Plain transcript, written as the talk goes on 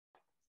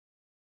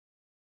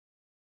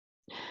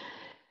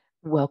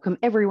Welcome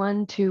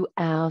everyone to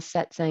our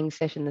Satsang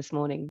session this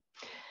morning.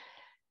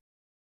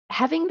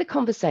 Having the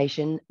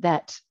conversation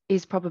that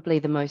is probably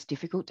the most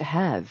difficult to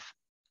have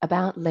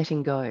about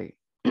letting go.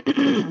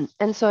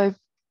 And so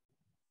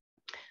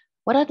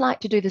what I'd like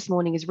to do this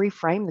morning is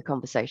reframe the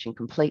conversation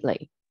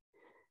completely,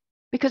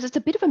 because it's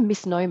a bit of a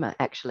misnomer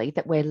actually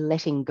that we're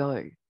letting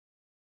go.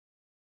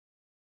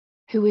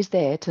 Who is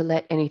there to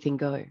let anything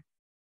go?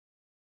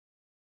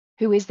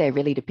 Who is there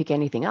really to pick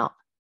anything up?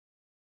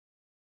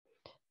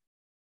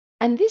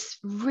 And this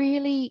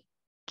really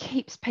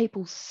keeps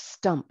people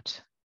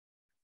stumped.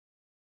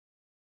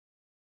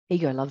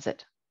 Ego loves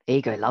it.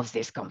 Ego loves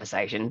this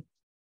conversation.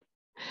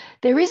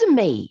 There is a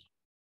me,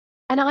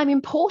 and I'm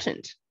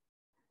important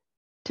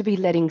to be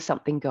letting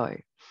something go.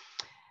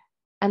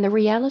 And the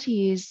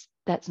reality is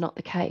that's not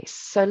the case.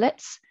 So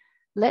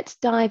let's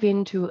dive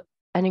into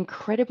an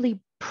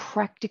incredibly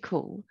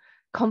practical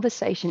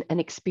conversation and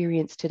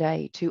experience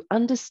today to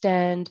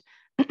understand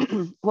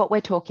what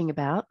we're talking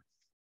about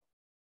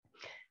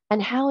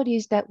and how it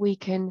is that we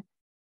can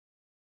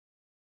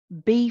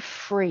be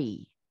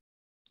free,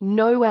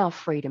 know our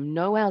freedom,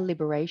 know our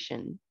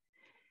liberation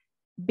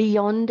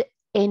beyond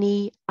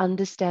any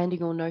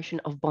understanding or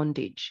notion of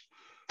bondage.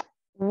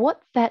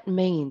 What that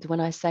means when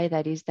I say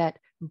that is that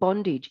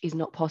bondage is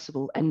not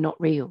possible and not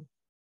real.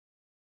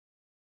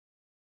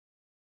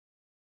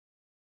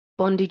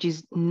 Bondage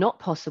is not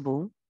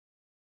possible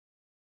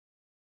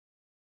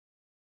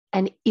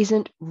and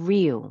isn't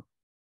real.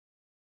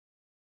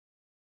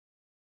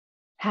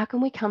 How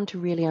can we come to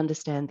really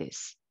understand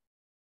this?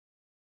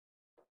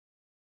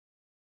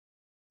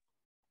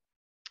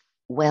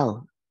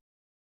 Well,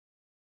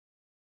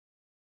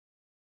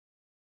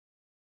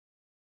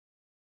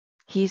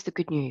 here's the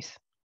good news.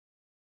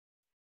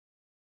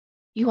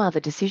 You are the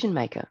decision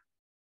maker.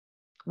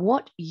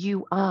 What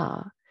you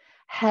are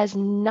has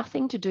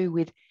nothing to do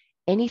with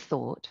any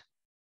thought,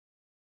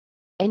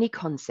 any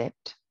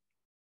concept,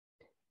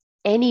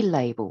 any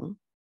label,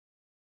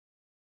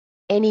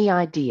 any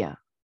idea,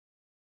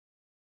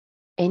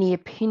 any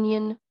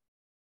opinion,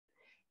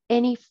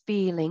 any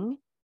feeling,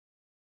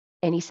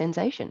 any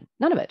sensation.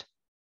 None of it.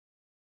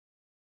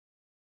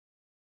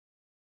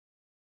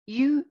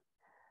 You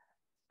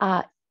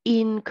are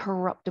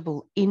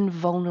incorruptible,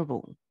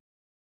 invulnerable.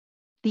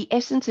 The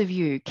essence of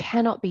you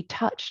cannot be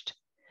touched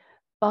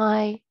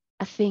by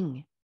a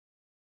thing.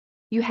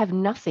 You have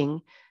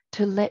nothing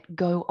to let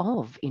go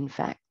of, in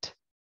fact.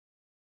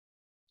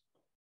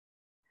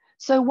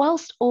 So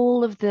whilst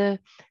all of the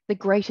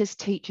greatest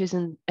teachers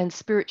and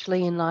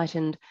spiritually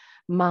enlightened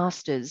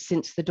masters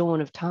since the dawn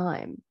of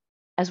time,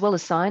 as well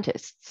as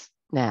scientists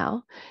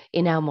now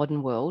in our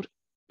modern world,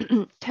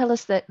 tell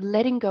us that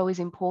letting go is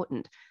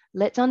important.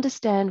 Let's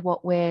understand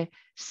what we're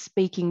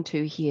speaking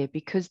to here,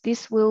 because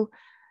this will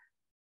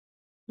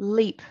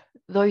leap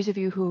those of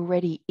you who are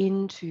ready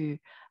into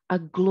a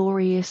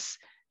glorious,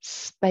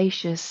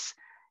 spacious,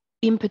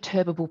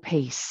 imperturbable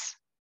peace.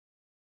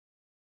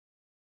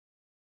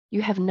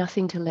 You have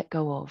nothing to let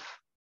go of.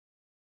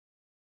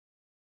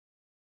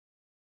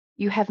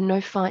 You have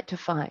no fight to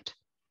fight.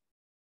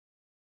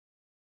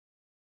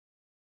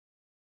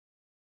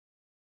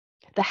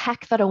 The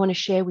hack that I want to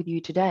share with you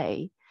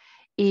today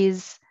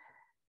is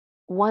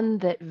one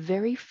that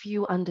very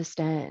few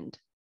understand.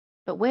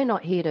 But we're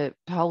not here to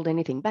hold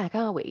anything back,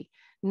 are we?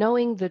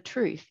 Knowing the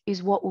truth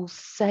is what will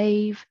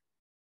save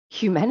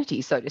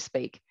humanity, so to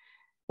speak,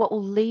 what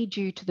will lead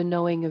you to the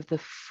knowing of the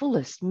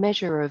fullest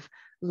measure of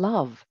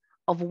love,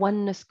 of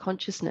oneness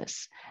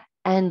consciousness,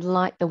 and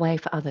light the way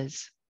for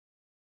others.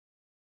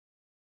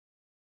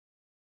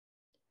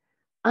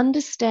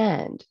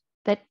 Understand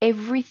that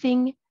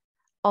everything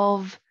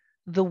of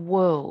the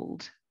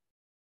world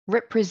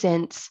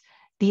represents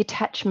the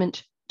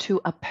attachment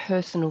to a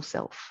personal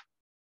self.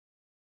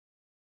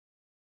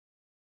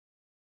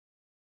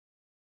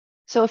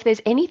 So if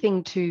there's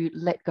anything to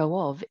let go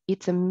of,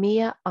 it's a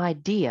mere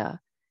idea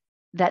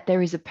that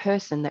there is a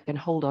person that can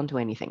hold on to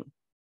anything.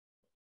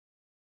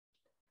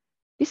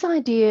 This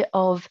idea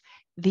of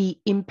the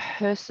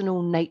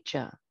impersonal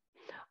nature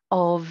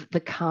of the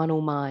carnal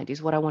mind is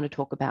what I want to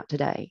talk about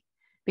today,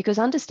 because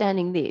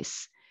understanding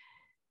this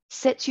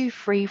sets you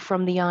free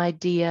from the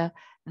idea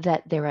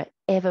that there are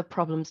ever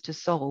problems to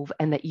solve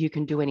and that you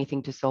can do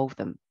anything to solve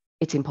them.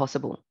 It's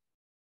impossible.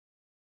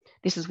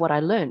 This is what I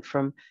learned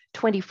from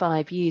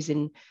 25 years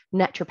in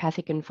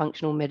naturopathic and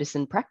functional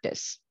medicine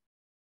practice.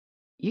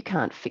 You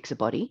can't fix a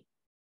body.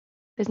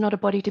 There's not a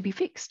body to be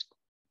fixed.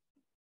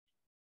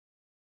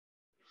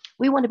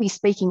 We want to be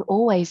speaking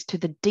always to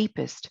the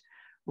deepest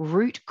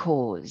root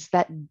cause,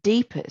 that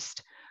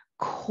deepest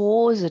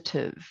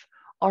causative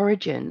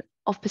origin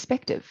of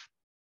perspective.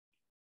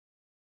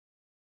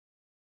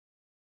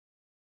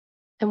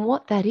 And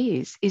what that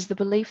is the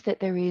belief that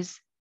there is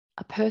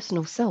a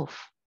personal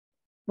self.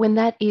 When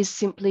that is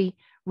simply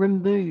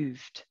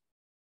removed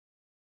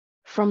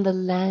from the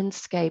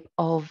landscape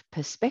of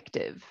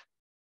perspective,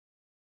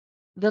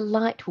 the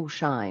light will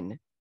shine.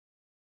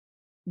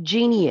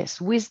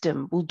 Genius,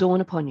 wisdom will dawn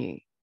upon you.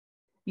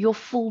 Your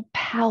full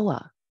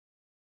power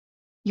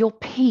Your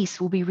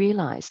peace will be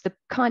realized. The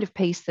kind of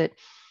peace that,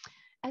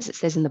 as it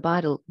says in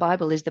the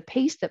Bible is the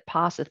peace that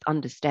passeth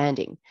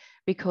understanding,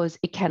 because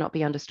it cannot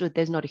be understood.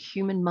 There's not a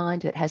human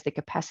mind that has the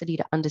capacity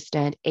to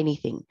understand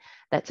anything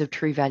that's of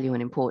true value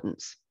and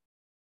importance.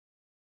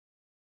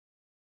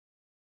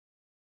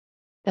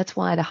 That's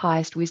why the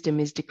highest wisdom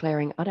is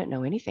declaring, I don't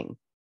know anything.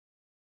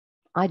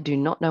 I do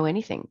not know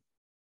anything.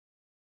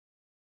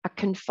 A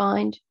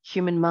confined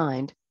human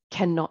mind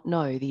cannot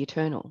know the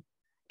eternal,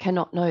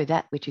 cannot know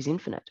that which is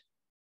infinite.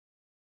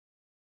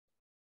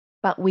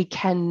 But we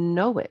can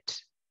know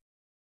it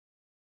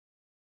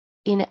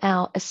in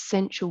our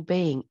essential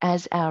being,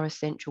 as our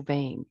essential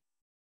being.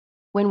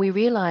 When we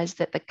realize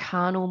that the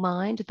carnal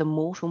mind, the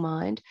mortal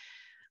mind,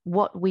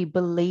 what we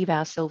believe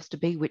ourselves to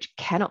be, which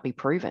cannot be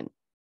proven.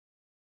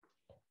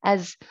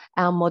 As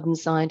our modern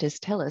scientists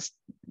tell us,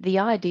 the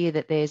idea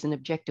that there's an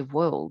objective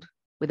world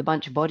with a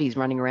bunch of bodies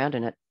running around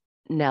in it,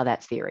 now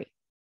that's theory.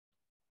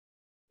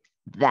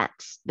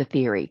 That's the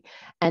theory.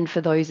 And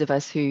for those of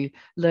us who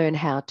learn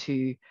how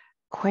to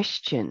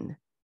question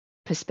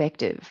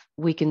perspective,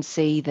 we can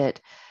see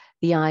that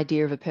the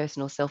idea of a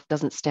personal self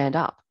doesn't stand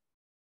up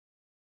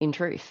in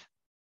truth.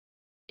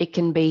 It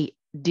can be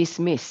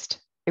dismissed,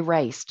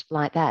 erased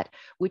like that,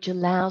 which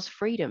allows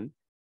freedom.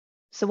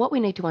 So what we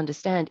need to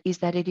understand is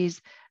that it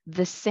is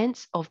the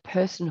sense of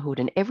personhood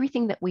and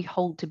everything that we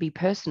hold to be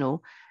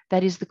personal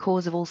that is the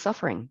cause of all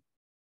suffering.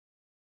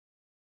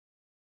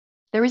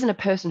 There isn't a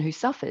person who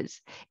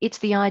suffers. It's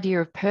the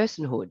idea of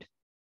personhood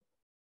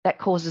that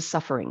causes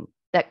suffering,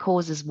 that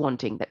causes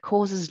wanting, that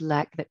causes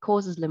lack, that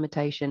causes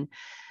limitation,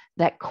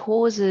 that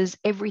causes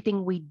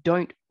everything we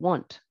don't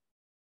want.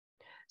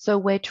 So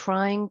we're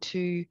trying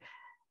to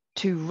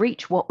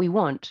reach what we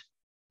want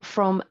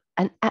from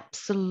an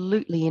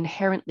absolutely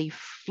inherently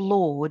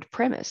flawed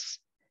premise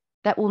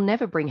that will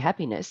never bring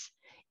happiness.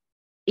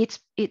 Its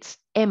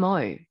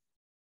MO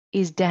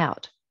is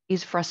doubt,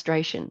 is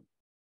frustration.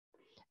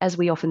 As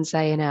we often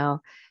say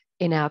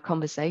in our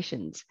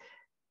conversations,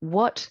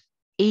 what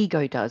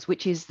ego does,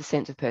 which is the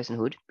sense of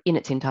personhood in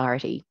its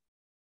entirety,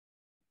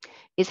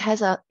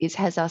 has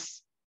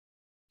us,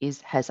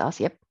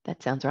 yep,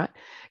 that sounds right,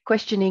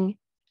 questioning,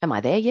 am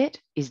I there yet?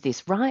 Is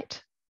this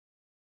right?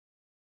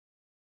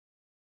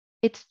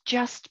 It's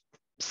just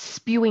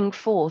spewing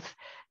forth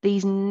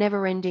these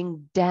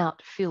never-ending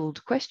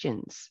doubt-filled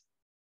questions.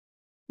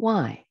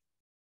 Why?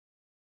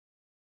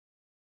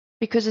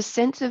 Because a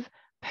sense of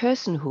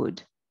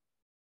personhood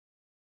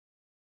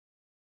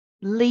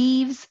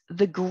leaves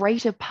the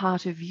greater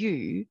part of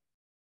you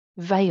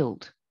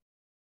veiled.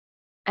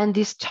 And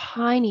this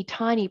tiny,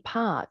 tiny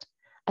part,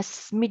 a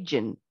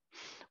smidgen,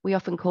 we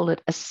often call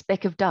it a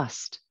speck of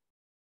dust,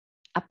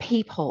 a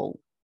peephole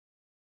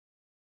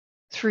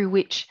through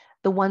which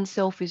the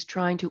oneself is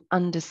trying to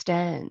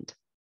understand.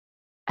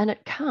 And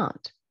it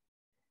can't,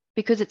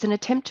 because it's an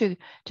attempt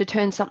to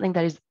turn something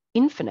that is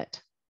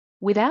infinite,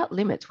 without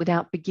limits,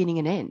 without beginning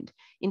and end,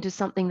 into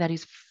something that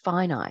is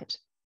finite.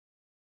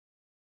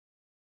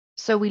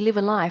 So we live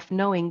a life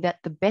knowing that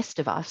the best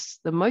of us,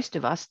 the most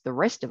of us, the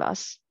rest of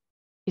us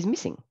is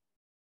missing.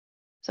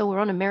 So we're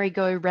on a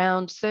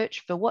merry-go-round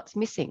search for what's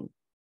missing.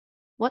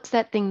 What's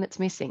that thing that's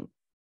missing?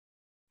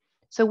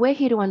 So we're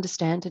here to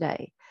understand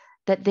today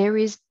that there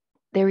is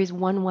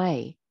one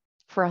way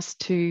for us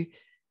to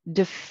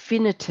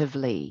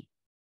definitively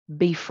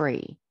be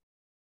free.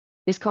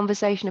 This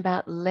conversation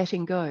about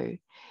letting go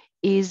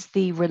is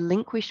the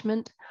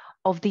relinquishment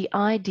of the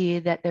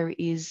idea that there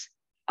is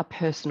a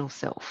personal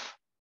self,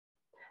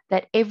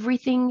 that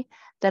everything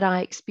that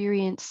I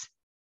experience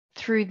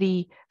through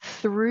the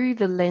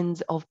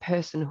lens of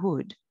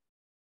personhood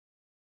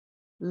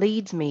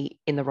leads me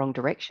in the wrong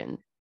direction.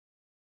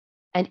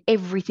 And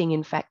everything,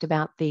 in fact,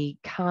 about the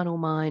carnal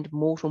mind,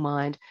 mortal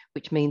mind,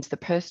 which means the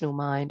personal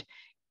mind,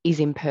 is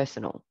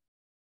impersonal.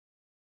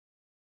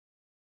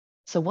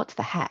 So what's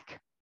the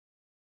hack?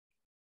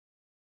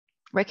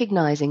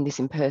 Recognizing this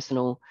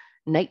impersonal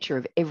nature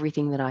of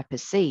everything that I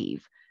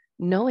perceive,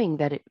 knowing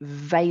that it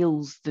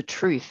veils the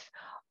truth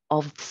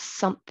of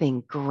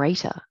something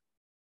greater,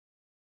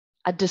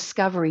 a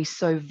discovery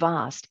so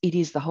vast, it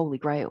is the Holy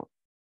Grail.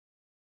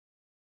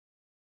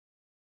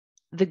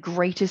 The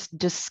greatest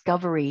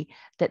discovery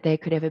that there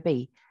could ever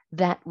be,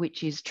 that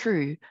which is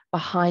true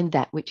behind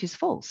that which is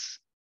false.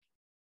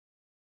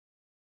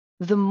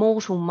 The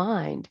mortal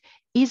mind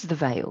is the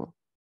veil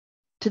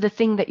to the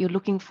thing that you're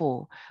looking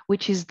for,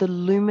 which is the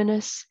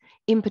luminous,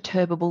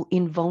 imperturbable,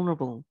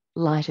 invulnerable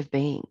light of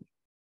being.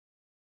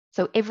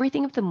 So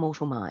everything of the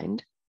mortal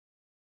mind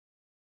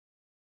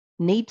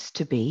needs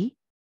to be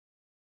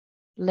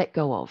let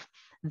go of.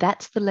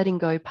 That's the letting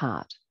go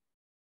part.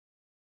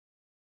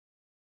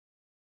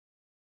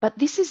 But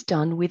this is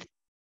done with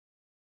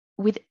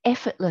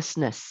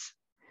effortlessness,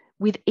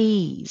 with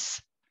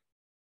ease.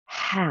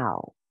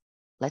 How?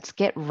 Let's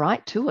get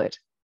right to it.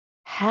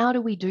 How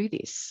do we do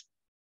this?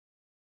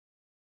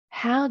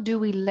 How do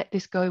we let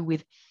this go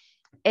with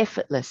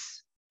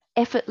effortless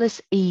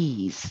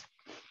ease?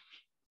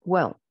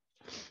 Well,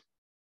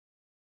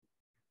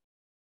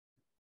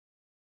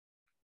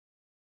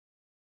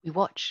 We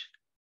watch.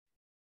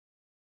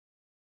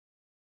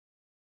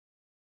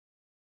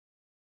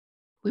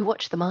 We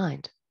watch the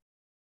mind.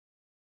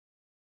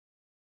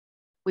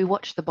 We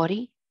watch the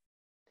body.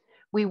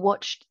 We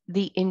watch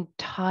the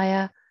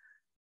entire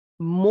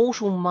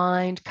mortal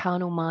mind,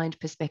 carnal mind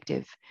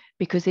perspective,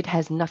 because it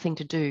has nothing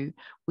to do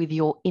with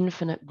your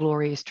infinite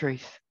glorious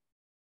truth.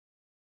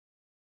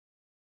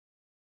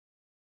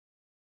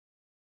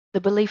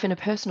 The belief in a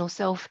personal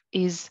self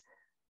is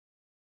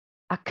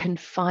a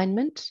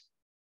confinement,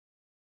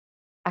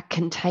 a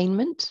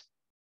containment.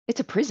 It's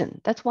a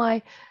prison. That's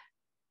why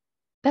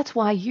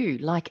you,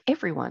 like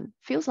everyone,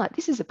 feels like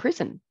this is a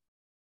prison.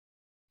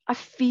 I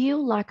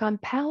feel like I'm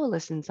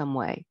powerless in some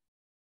way.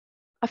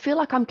 I feel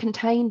like I'm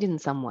contained in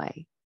some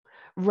way,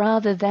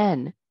 rather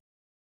than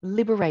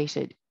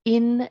liberated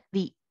in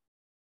the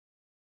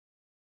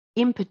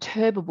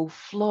imperturbable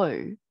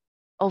flow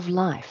of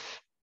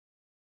life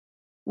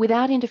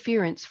without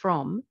interference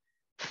from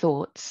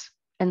thoughts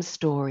and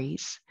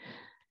stories.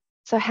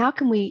 So how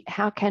can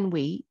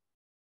we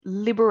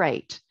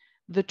liberate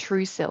the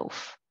true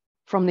self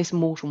from this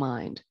mortal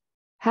mind?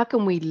 How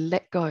can we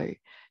let go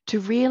to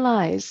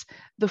realize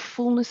the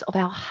fullness of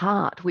our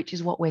heart, which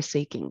is what we're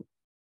seeking?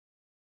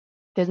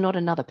 There's not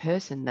another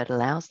person that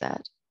allows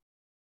that.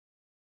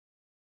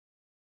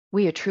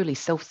 We are truly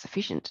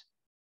self-sufficient.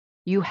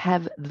 You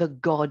have the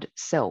God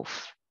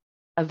self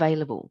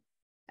available.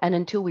 And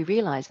until we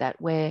realize that,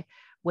 we're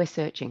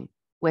searching,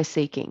 we're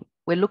seeking,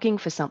 we're looking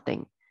for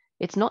something.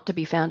 It's not to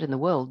be found in the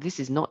world. This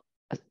is not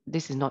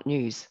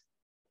news.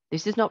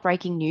 This is not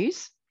breaking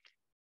news.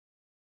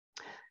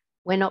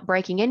 We're not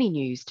breaking any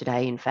news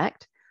today, in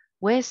fact.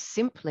 We're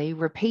simply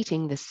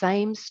repeating the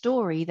same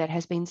story that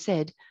has been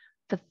said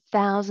for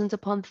thousands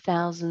upon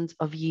thousands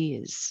of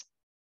years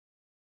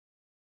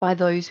by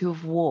those who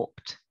have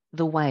walked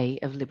the way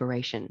of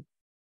liberation.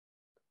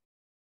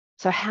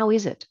 So how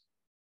is it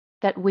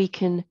that we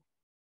can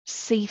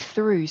see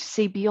through,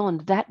 see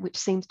beyond that which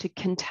seems to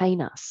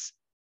contain us?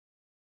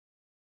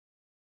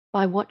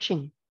 By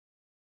watching,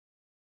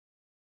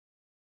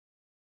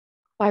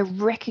 by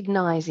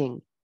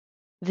recognizing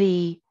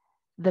the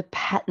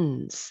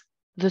patterns,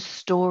 the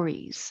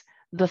stories,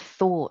 the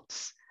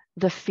thoughts,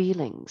 the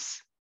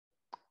feelings.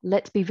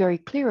 Let's be very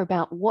clear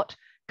about what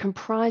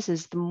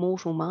comprises the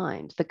mortal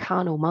mind, the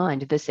carnal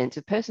mind, the sense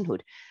of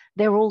personhood.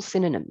 They're all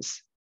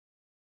synonyms.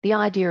 The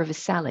idea of a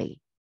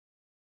Sally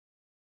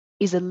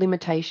is a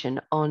limitation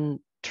on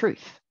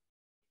truth.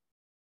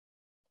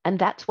 And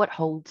that's what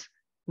holds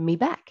me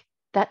back.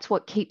 That's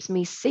what keeps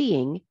me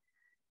seeing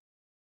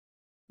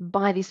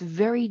by these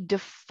very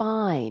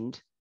defined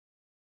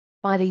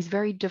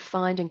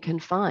and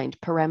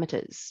confined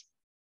parameters.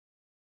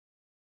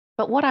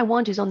 But what I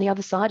want is on the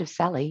other side of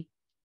Sally.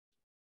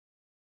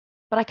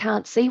 But I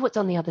can't see what's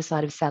on the other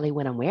side of Sally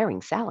when I'm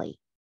wearing Sally.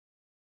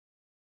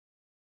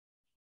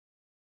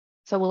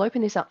 So we'll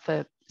open this up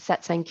for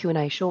Satsang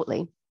Q&A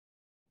shortly.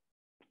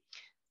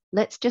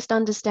 Let's just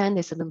understand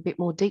this a little bit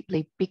more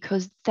deeply,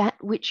 because that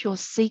which you're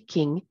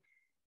seeking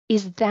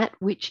is that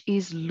which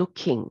is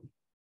looking.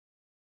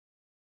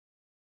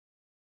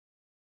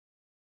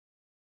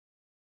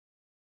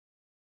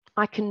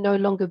 I can no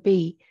longer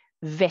be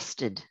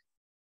invested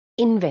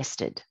in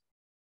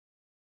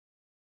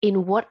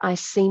what I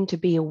seem to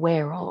be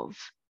aware of,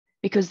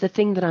 because the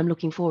thing that I'm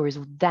looking for is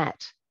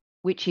that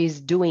which is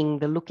doing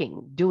the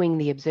looking, doing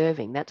the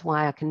observing. That's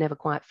why I can never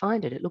quite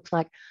find it. It looks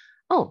like,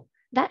 oh,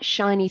 that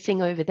shiny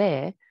thing over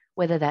there,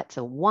 whether that's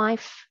a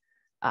wife,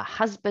 a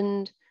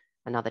husband,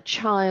 another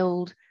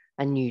child,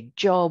 a new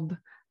job,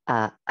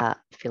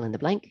 fill in the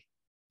blank,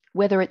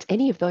 whether it's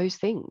any of those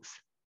things.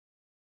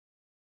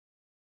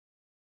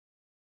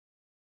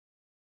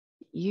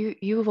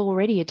 You have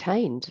already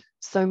attained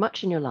so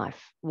much in your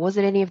life. Was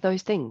it any of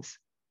those things?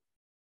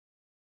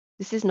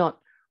 This is not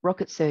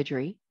rocket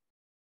surgery.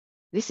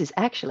 This is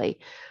actually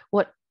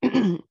what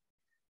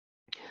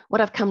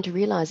what I've come to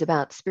realize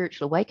about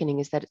spiritual awakening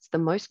is that it's the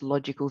most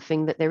logical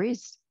thing that there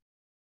is.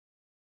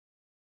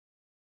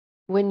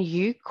 When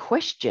you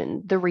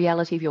question the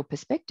reality of your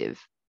perspective,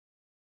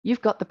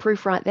 you've got the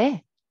proof right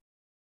there.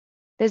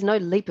 There's no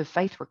leap of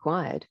faith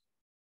required.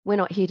 We're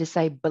not here to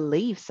say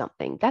believe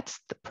something. That's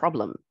the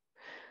problem.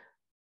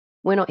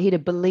 We're not here to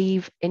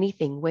believe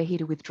anything. We're here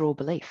to withdraw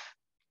belief.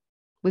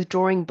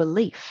 Withdrawing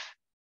belief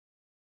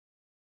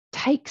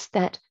takes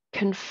that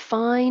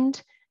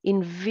confined,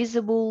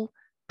 invisible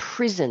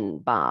prison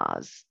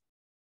bars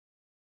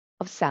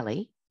of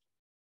Sally,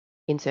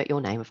 insert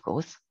your name, of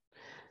course,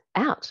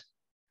 out.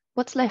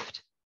 What's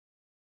left?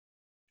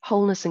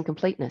 Wholeness and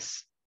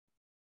completeness.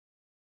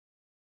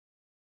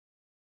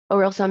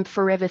 Or else I'm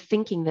forever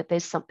thinking that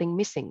there's something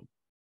missing,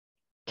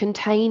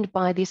 contained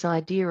by this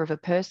idea of a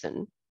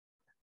person,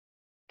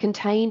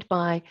 contained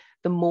by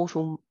the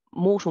mortal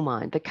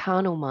mind, the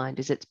carnal mind,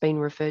 as it's been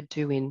referred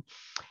to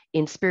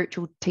in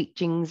spiritual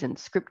teachings and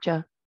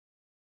scripture.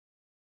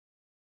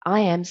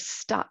 I am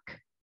stuck,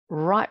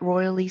 right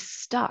royally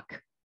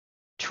stuck,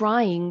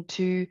 trying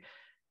to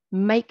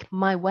make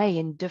my way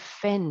and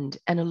defend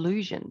an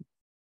illusion,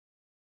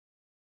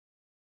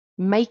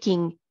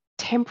 making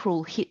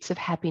temporal hits of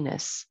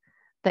happiness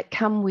that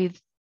come with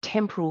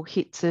temporal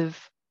hits of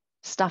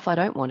stuff I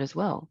don't want as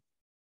well.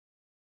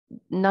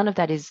 None of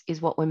that is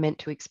what we're meant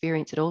to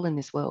experience at all in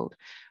this world.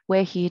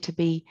 We're here to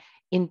be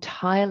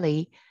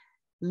entirely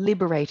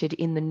liberated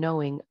in the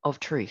knowing of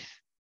truth.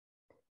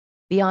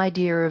 The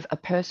idea of a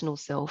personal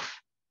self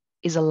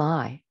is a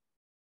lie.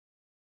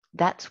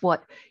 That's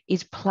what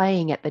is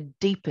playing at the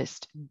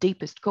deepest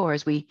core,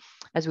 as we've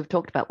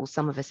talked about, well,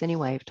 some of us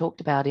anyway have talked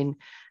about in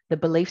the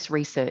beliefs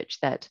research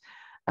that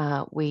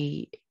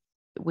we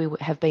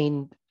have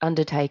been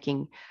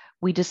undertaking.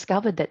 We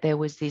discovered that there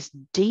was this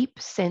deep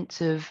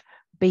sense of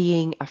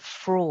being a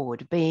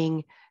fraud,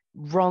 being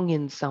wrong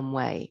in some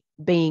way,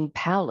 being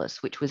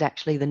powerless, which was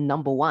actually the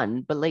number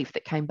one belief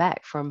that came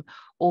back from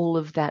all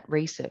of that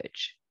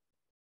research.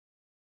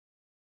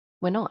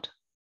 We're not.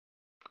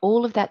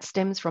 All of that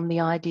stems from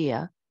the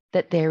idea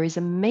that there is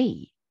a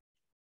me,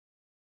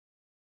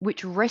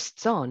 which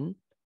rests on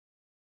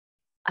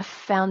a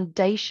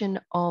foundation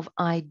of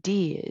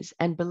ideas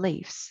and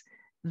beliefs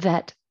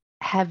that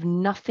have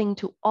nothing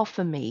to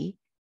offer me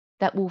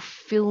that will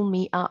fill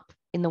me up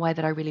in the way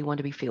that I really want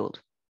to be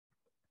filled.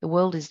 The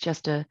world is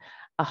just a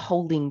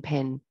holding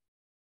pen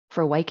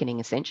for awakening,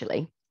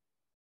 essentially.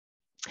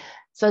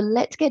 So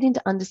let's get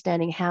into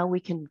understanding how we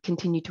can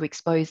continue to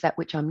expose that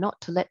which I'm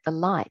not, to let the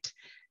light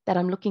that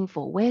I'm looking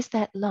for. Where's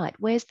that light?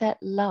 Where's that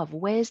love?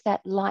 Where's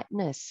that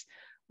lightness?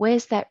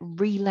 Where's that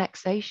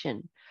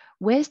relaxation?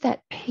 Where's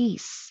that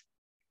peace?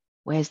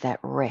 Where's that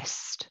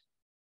rest?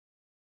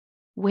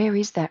 Where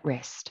is that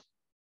rest?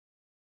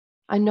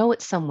 I know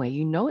it's somewhere.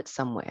 You know it's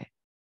somewhere.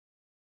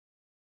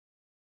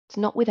 It's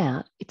not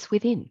without, it's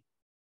within.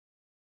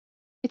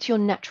 It's your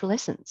natural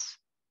essence.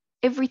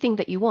 Everything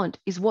that you want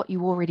is what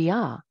you already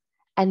are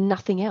and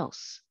nothing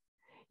else.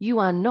 You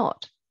are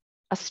not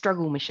a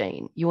struggle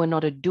machine. You are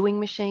not a doing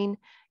machine.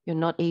 You're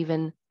not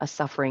even a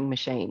suffering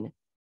machine.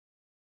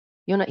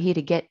 You're not here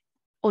to get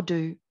or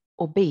do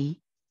or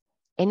be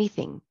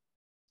anything.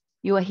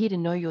 You are here to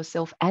know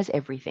yourself as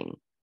everything,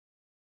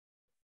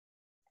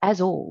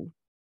 as all.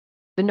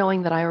 The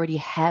knowing that I already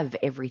have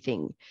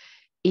everything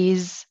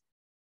is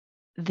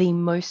the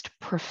most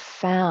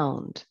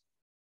profound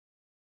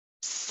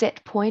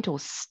set point or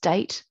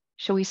state,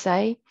 shall we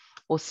say,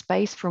 or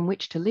space from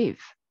which to live.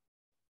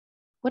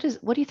 What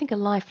do you think a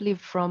life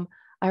lived from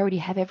I already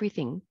have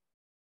everything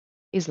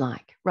is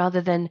like,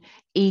 rather than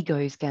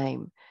ego's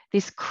game,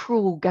 this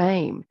cruel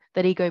game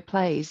that ego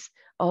plays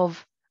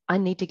of I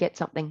need to get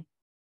something,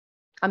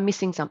 I'm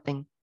missing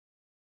something.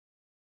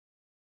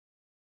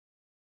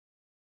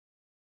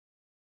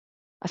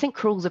 I think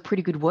cruel is a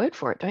pretty good word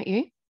for it, don't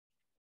you?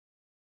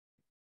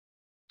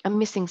 I'm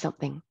missing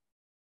something.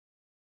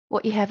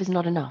 What you have is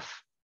not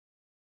enough.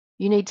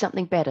 You need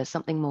something better,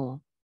 something more.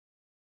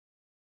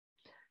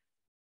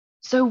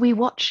 So we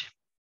watch.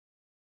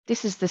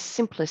 This is the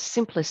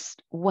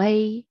simplest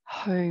way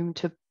home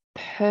to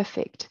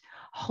perfect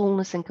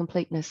wholeness and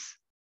completeness.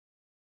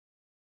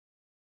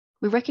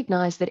 We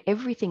recognize that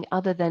everything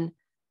other than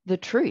the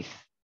truth,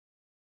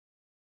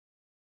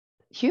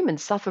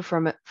 humans suffer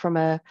from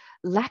a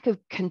lack of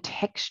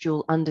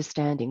contextual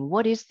understanding.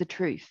 What is the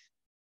truth?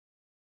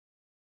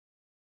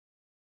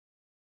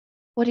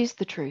 What is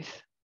the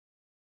truth?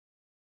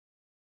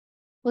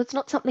 Well, it's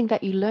not something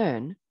that you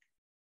learn.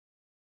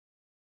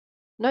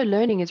 No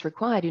learning is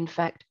required. In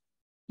fact,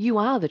 you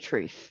are the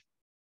truth.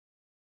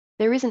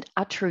 There isn't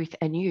a truth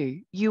and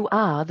you. You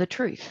are the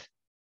truth.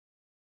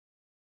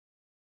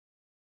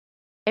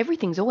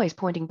 Everything's always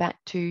pointing back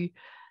to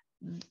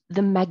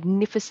the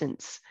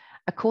magnificence.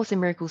 A Course in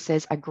Miracles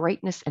says a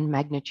greatness and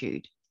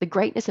magnitude. The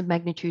greatness and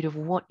magnitude of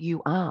what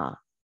you are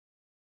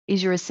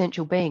is your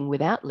essential being.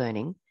 Without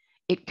learning,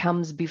 it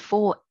comes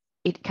before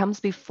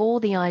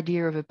the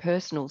idea of a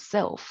personal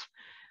self,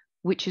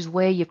 which is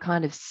where you've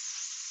kind of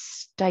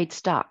stayed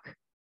stuck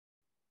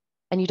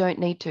and you don't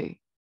need to.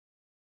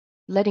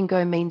 Letting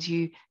go means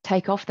you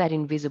take off that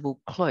invisible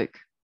cloak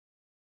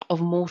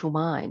of mortal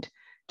mind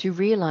to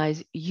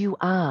realize you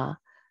are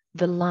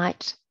the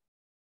light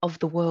of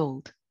the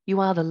world.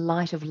 You are the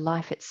light of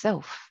life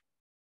itself.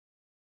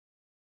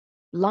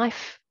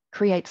 Life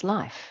creates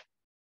life.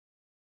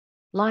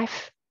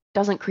 Life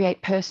doesn't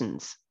create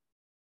persons.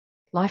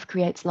 Life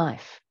creates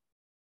life.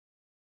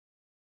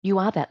 You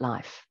are that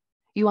life.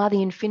 You are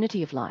the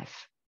infinity of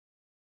life.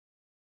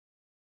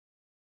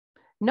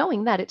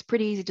 Knowing that, it's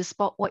pretty easy to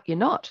spot what you're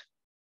not.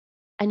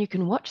 And you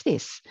can watch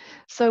this.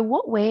 So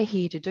what we're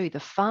here to do, the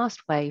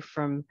fast way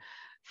from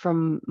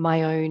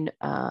my own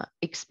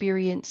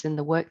experience and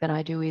the work that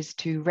I do, is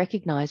to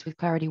recognize with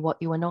clarity what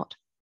you are not.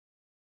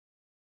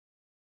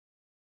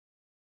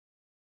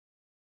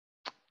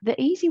 The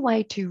easy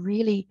way to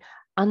really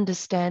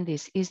understand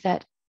this is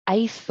that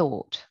a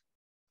thought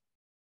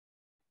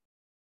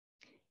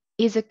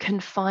is a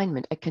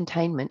confinement, a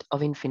containment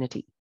of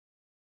infinity.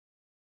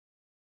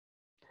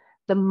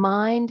 The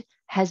mind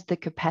has the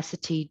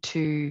capacity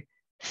to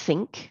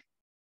think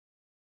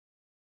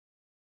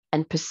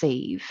and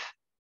perceive,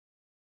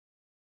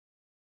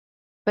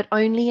 but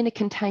only in a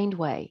contained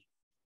way.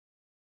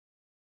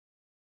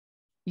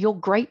 Your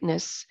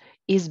greatness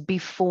is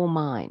before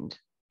mind,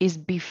 is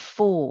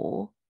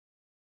before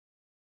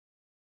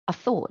a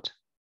thought.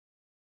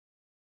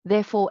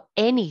 Therefore,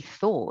 any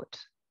thought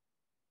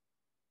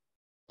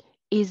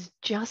is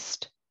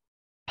just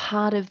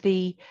part of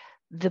the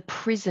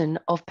prison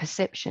of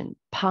perception,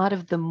 part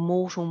of the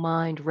mortal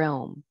mind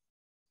realm.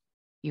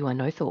 You are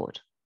no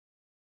thought.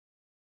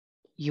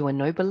 You are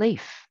no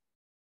belief.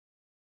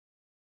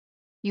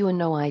 You are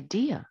no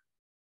idea,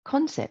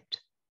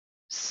 concept,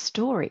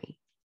 story,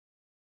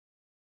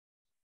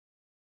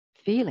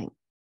 feeling,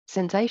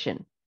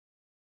 sensation.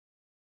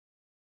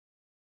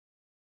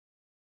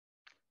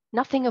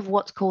 Nothing of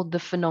what's called the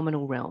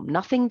phenomenal realm,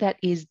 nothing that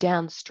is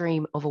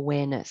downstream of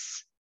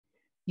awareness.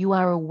 You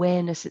are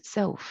awareness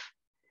itself.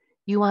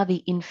 You are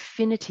the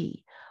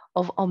infinity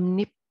of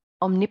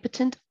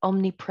omnipotent,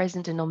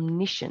 omnipresent, and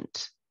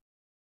omniscient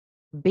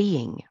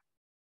being.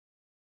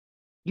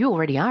 You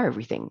already are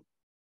everything.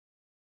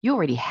 You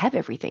already have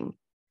everything.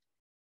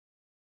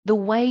 The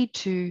way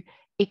to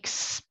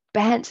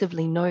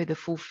expansively know the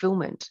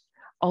fulfillment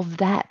of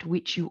that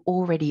which you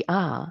already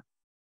are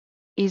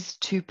is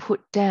to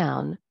put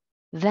down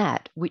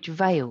that which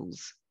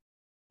veils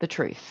the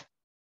truth.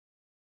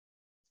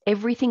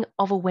 Everything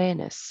of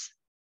awareness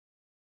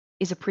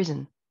is a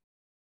prison.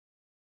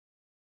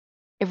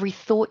 Every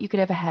thought you could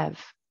ever have.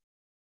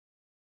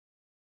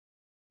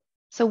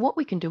 So what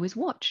we can do is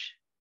watch.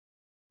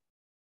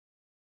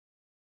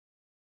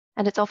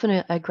 And it's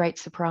often a great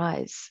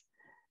surprise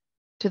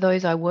to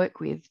those I work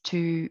with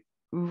to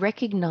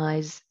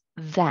recognize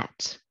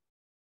that.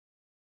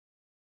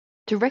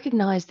 To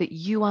recognize that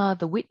you are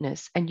the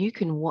witness and you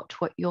can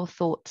watch what your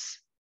thoughts,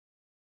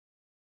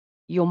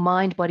 your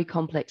mind-body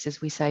complex,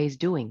 as we say, is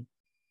doing.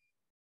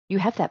 You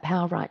have that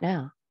power right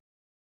now.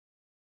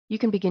 You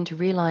can begin to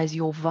realize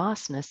your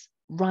vastness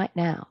right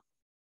now.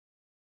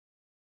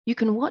 You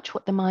can watch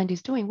what the mind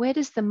is doing. Where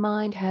does the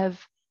mind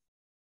have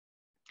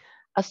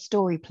a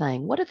story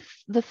playing? What are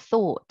the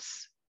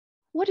thoughts?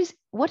 What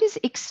is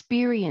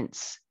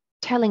experience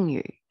telling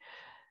you?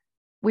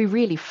 We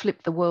really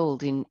flip the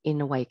world in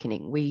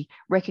awakening. We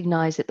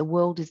recognize that the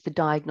world is the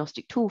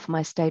diagnostic tool for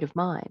my state of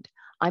mind.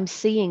 I'm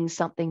seeing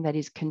something that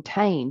is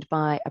contained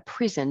by a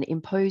prison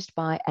imposed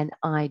by an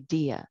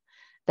idea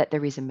that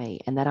there is a me,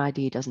 and that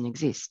idea doesn't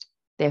exist.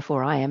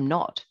 Therefore, I am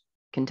not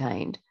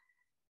contained.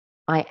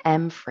 I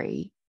am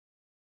free.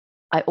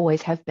 I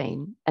always have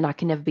been, and I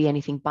can never be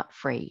anything but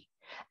free.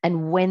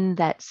 And when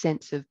that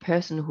sense of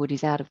personhood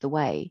is out of the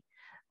way,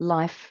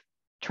 life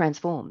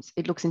transforms.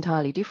 It looks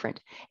entirely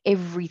different.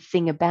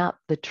 Everything about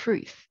the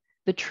truth,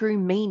 the true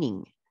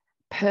meaning,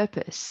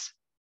 purpose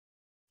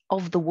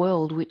of the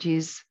world, which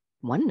is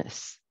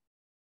oneness,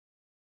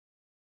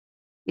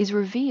 is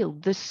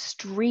revealed. The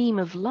stream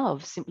of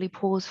love simply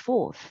pours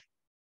forth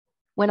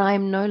when I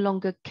am no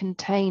longer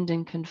contained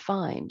and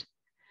confined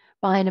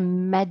by an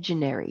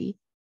imaginary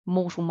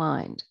mortal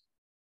mind.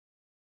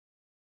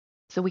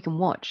 So we can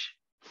watch.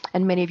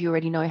 And many of you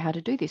already know how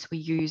to do this. We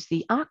use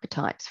the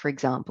archetypes, for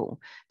example,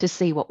 to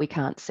see what we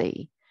can't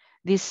see.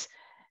 This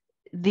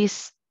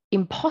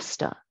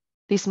imposter,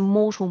 this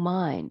mortal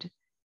mind,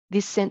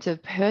 this sense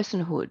of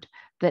personhood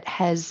that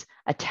has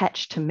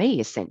attached to me,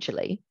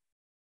 essentially,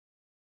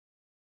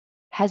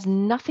 has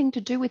nothing to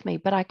do with me,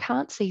 but I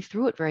can't see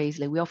through it very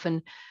easily. We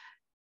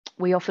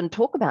often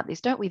talk about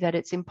this, don't we? That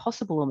it's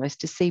impossible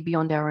almost to see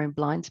beyond our own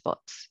blind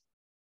spots.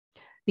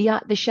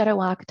 The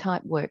shadow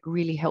archetype work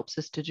really helps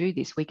us to do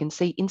this. We can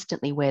see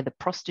instantly where the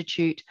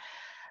prostitute,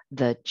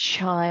 the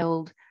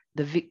child,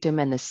 the victim,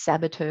 and the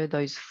saboteur,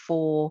 those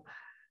four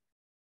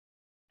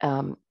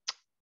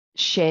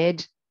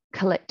shared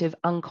collective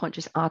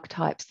unconscious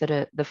archetypes that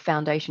are the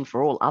foundation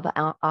for all other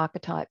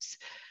archetypes,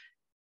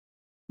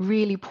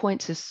 really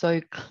points us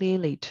so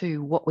clearly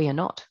to what we are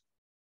not.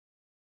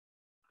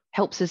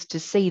 Helps us to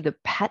see the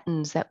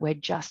patterns that we're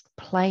just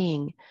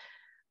playing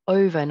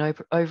over and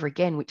over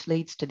again, which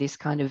leads to this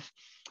kind of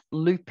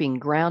looping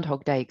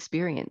Groundhog Day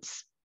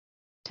experience.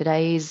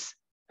 Today is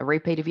a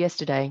repeat of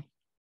yesterday.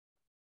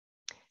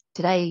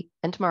 Today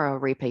and tomorrow are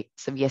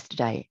repeats of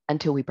yesterday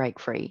until we break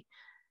free.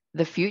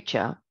 The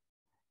future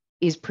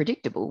is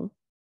predictable.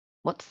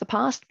 What's the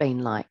past been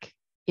like?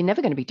 You're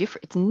never going to be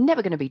different. It's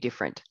never going to be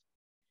different.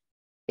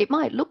 It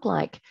might look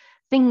like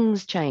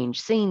things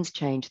change, scenes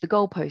change, the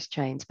goalposts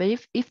change, but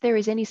if there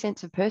is any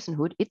sense of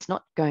personhood, it's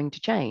not going to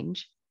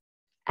change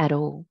at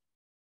all.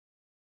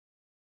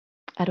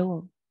 At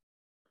all.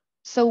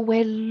 So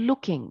we're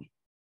looking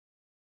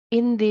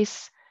in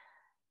this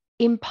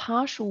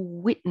impartial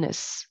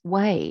witness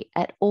way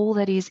at all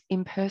that is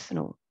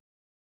impersonal.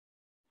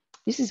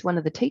 This is one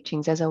of the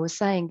teachings, as I was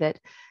saying, that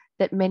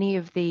many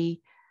of the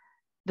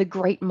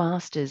great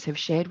masters have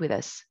shared with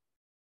us.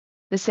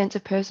 The sense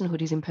of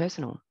personhood is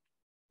impersonal.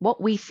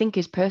 What we think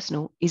is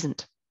personal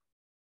isn't.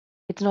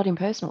 It's not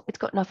impersonal. It's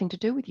got nothing to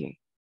do with you.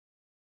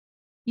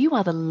 You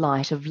are the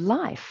light of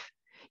life.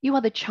 You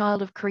are the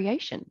child of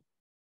creation.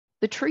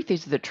 The truth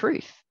is the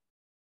truth.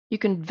 You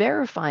can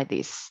verify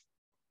this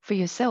for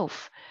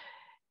yourself.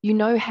 You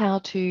know how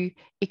to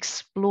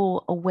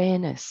explore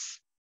awareness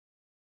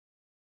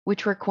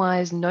which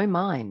requires no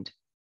mind.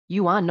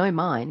 You are no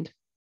mind,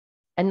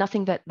 and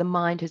nothing that the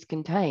mind has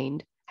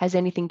contained has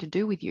anything to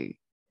do with you.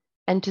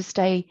 And to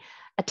stay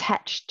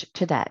attached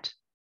to that,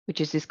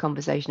 which is this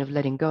conversation of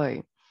letting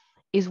go,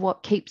 is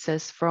what keeps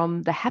us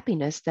from the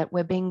happiness that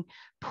we're being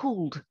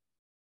pulled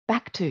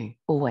back to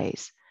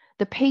always.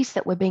 The peace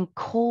that we're being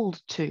called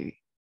to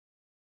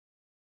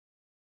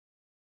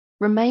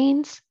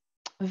remains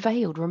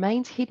veiled,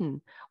 remains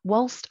hidden,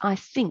 whilst I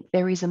think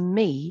there is a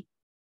me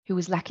who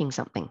is lacking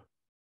something.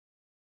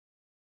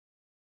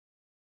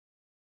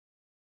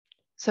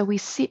 So we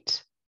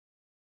sit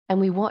and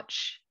we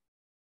watch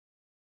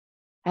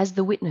as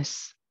the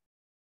witness,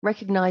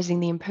 recognizing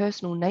the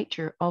impersonal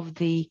nature of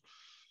the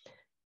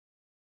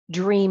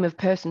dream of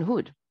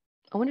personhood.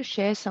 I want to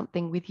share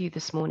something with you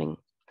this morning.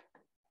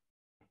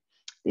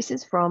 This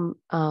is from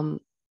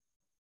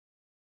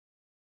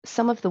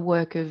some of the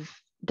work of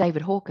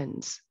David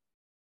Hawkins.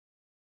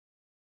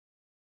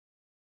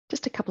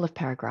 Just a couple of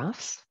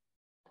paragraphs.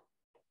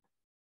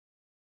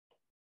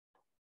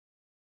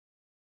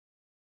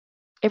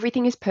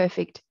 Everything is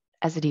perfect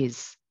as it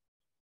is.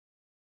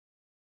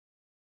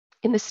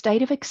 In the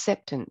state of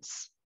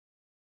acceptance,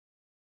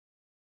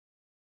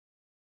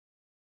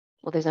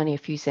 well, there's only a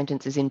few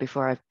sentences in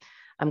before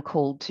I'm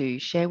called to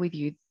share with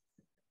you.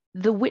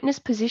 The witness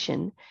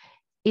position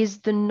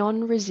is the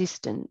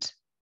non-resistant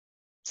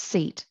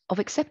seat of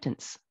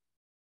acceptance.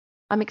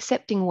 I'm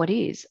accepting what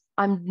is.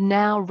 I'm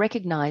now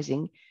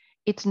recognizing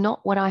it's not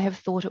what I have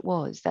thought it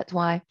was. That's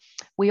why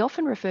we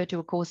often refer to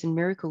A Course in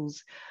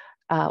Miracles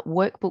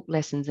workbook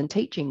lessons and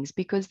teachings,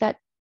 because that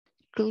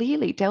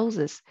clearly tells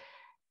us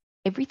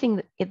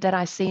everything that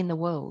I see in the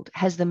world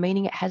has the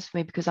meaning it has for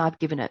me because I've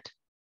given it.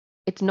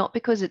 It's not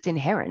because it's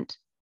inherent,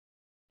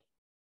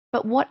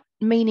 but what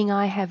meaning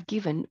I have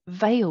given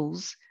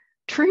veils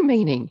true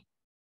meaning.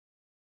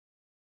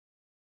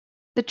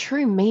 The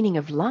true meaning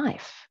of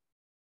life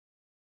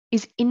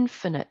is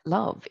infinite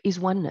love, is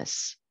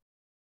oneness.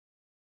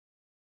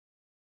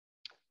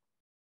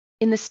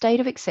 In the state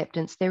of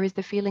acceptance, there is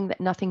the feeling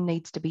that nothing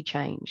needs to be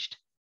changed.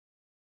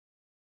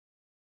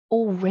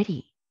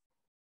 Already,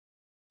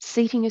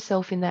 seating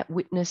yourself in that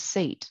witness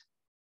seat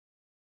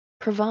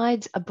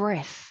provides a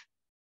breath,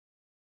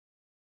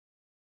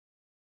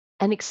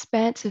 an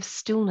expansive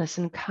stillness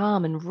and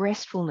calm and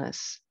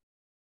restfulness.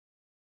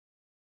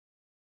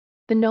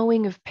 The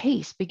knowing of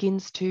peace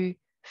begins to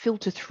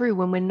filter through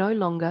when we're no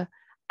longer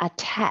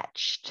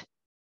attached,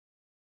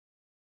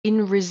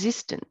 in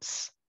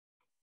resistance.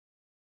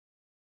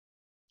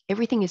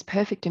 Everything is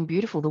perfect and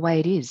beautiful the way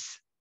it is.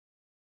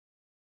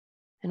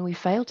 And we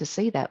fail to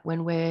see that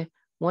when we're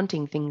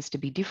wanting things to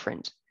be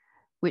different,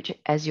 which,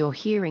 as you're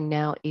hearing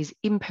now, is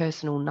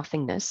impersonal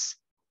nothingness,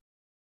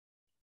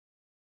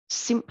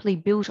 simply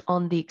built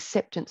on the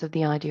acceptance of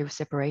the idea of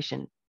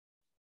separation.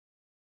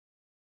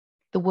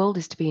 The world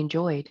is to be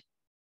enjoyed.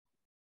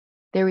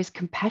 There is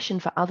compassion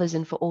for others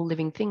and for all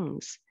living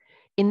things.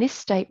 In this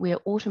state, we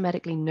are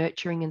automatically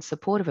nurturing and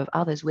supportive of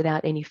others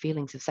without any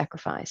feelings of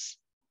sacrifice.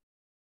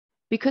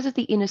 Because of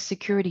the inner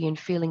security and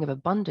feeling of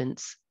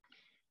abundance,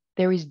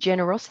 there is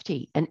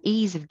generosity and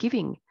ease of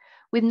giving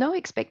with no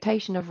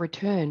expectation of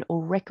return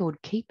or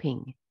record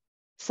keeping,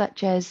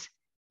 such as,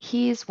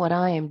 here's what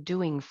I am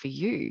doing for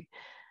you.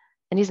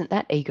 And isn't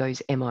that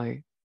ego's MO?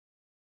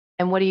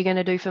 And what are you going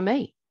to do for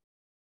me?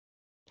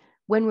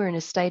 When we're in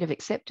a state of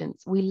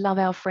acceptance, we love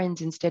our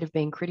friends instead of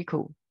being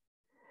critical.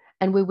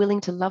 And we're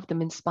willing to love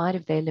them in spite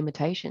of their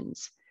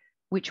limitations,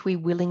 which we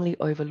willingly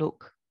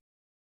overlook.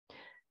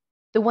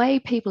 The way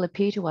people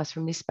appear to us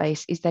from this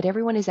space is that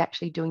everyone is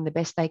actually doing the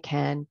best they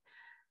can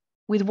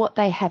with what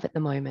they have at the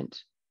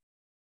moment.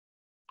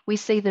 We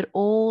see that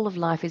all of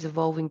life is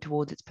evolving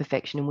towards its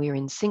perfection, and we are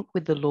in sync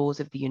with the laws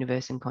of the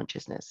universe and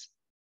consciousness.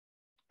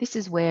 This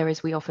is where,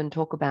 as we often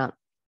talk about,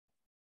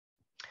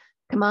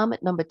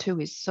 commandment number 2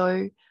 is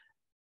so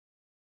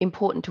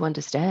important to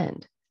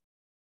understand.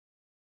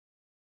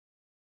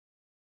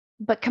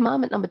 But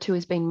commandment number 2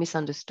 has been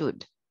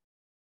misunderstood.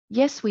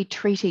 Yes, we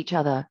treat each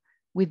other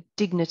with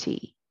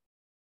dignity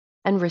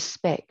and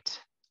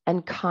respect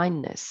and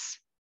kindness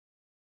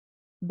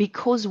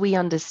because we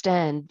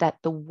understand that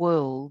the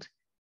world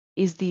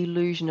is the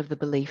illusion of the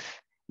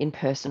belief in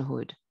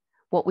personhood.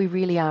 What we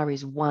really are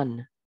is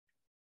one.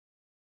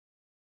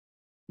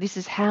 This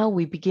is how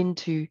we begin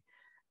to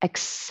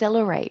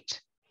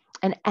accelerate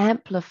and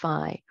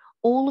amplify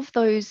all of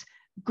those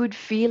good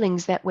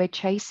feelings that we're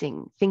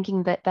chasing,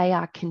 thinking that they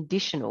are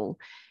conditional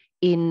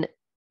in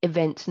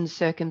events and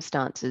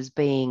circumstances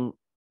being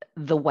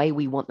the way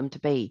we want them to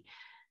be.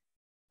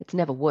 It's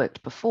never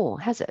worked before,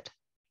 has it?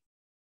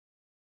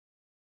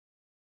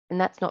 And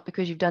that's not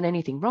because you've done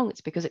anything wrong,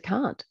 it's because it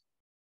can't.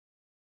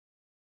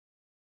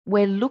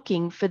 We're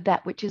looking for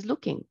that which is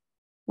looking.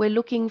 We're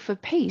looking for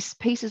peace,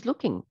 peace is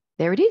looking.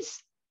 There it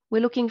is.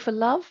 We're looking for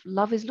love,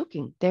 love is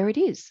looking. There it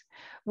is.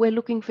 We're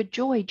looking for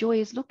joy, joy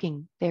is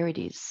looking. There it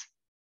is.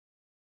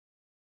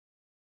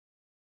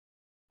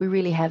 We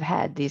really have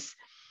had this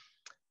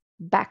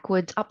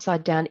backwards,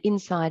 upside down,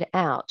 inside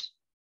out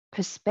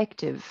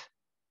perspective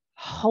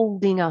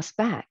holding us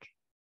back.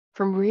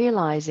 from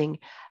realizing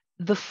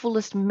the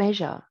fullest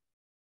measure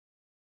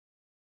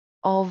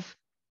of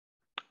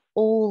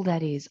all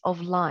that is,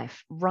 of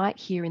life, right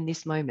here in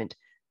this moment,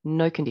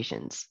 no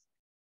conditions.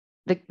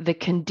 The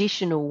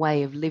conditional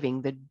way of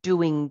living, the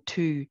doing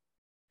to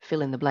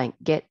fill in the blank,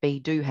 get, be,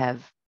 do,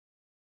 have,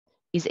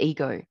 is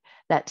ego.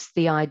 That's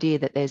the idea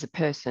that there's a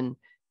person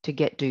to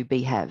get, do,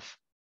 be, have.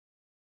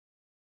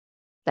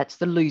 That's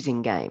the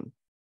losing game.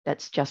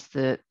 That's just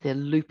the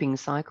looping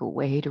cycle.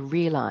 We're here to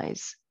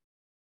realize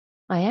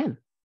I am.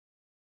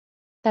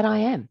 That I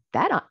am.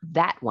 That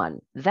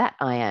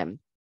I am.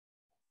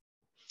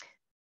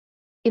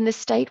 In the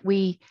state,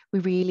 we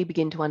really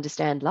begin to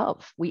understand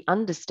love. We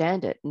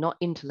understand it, not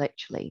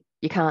intellectually.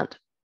 You can't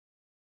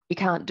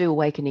do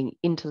awakening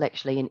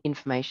intellectually and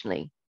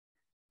informationally.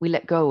 We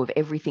let go of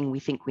everything we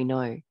think we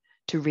know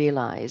to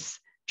realize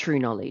true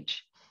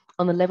knowledge.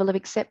 On the level of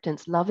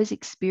acceptance, love is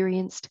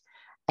experienced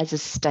as a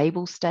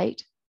stable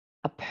state,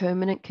 a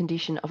permanent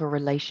condition of a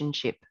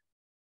relationship.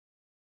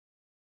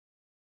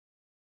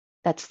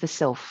 That's the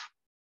self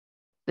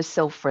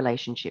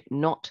relationship,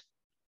 not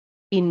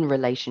in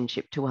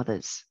relationship to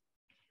others.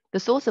 The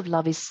source of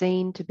love is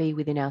seen to be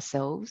within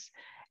ourselves,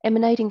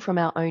 emanating from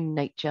our own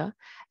nature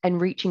and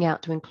reaching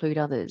out to include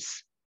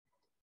others.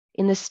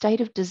 In the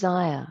state of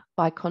desire,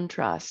 by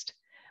contrast,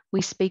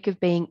 we speak of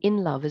being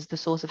in love as the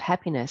source of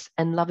happiness,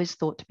 and love is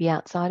thought to be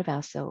outside of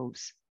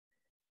ourselves.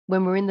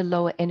 When we're in the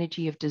lower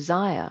energy of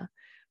desire,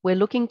 we're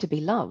looking to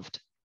be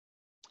loved.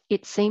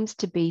 It seems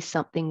to be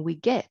something we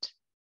get.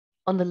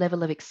 On the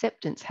level of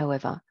acceptance,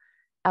 however,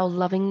 our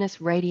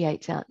lovingness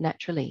radiates out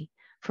naturally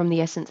from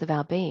the essence of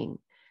our being,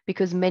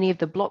 because many of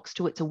the blocks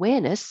to its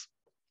awareness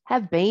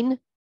have been,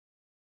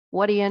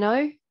 what do you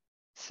know?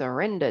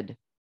 Surrendered.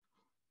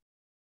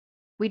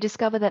 We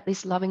discover that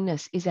this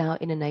lovingness is our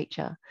inner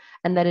nature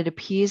and that it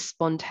appears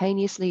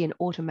spontaneously and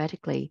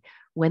automatically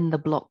when the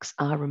blocks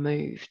are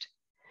removed.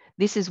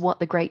 This is what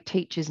the great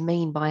teachers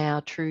mean by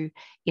our true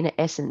inner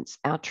essence,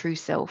 our true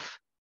self.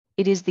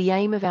 It is the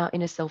aim of our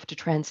inner self to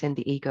transcend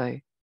the ego.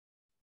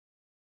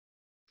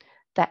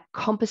 That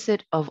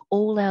composite of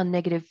all our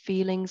negative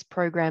feelings,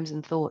 programs,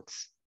 and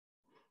thoughts,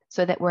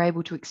 so that we're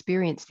able to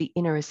experience the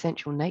inner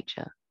essential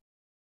nature.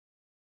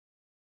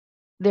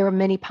 There are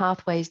many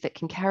pathways that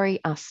can carry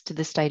us to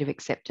the state of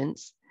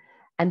acceptance,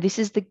 and this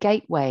is the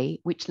gateway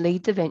which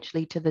leads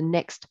eventually to the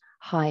next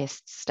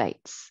highest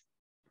states,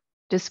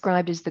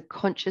 described as the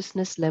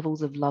consciousness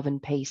levels of love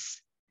and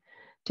peace.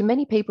 To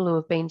many people who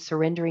have been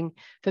surrendering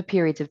for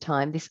periods of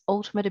time, this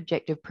ultimate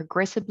objective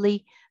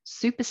progressively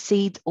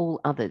supersedes all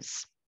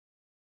others.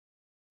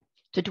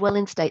 To dwell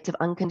in states of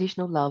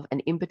unconditional love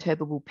and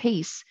imperturbable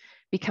peace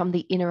become the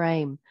inner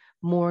aim,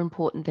 more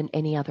important than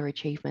any other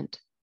achievement.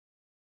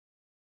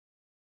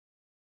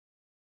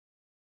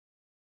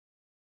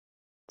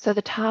 So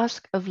the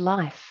task of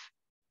life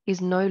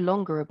is no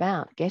longer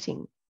about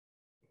getting,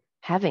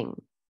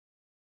 having,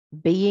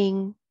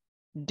 being,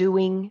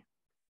 doing.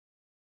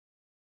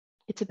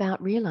 It's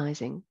about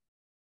realizing.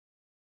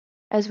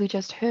 As we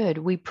just heard,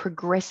 we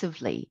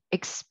progressively,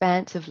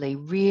 expansively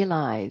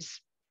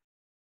realize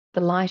the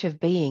light of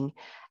being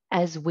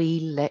as we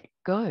let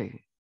go.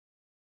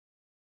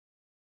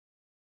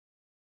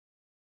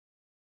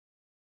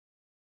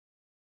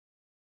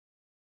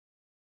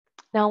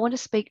 Now, I want to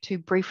speak to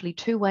briefly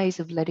two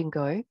ways of letting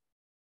go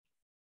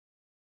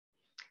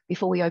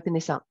before we open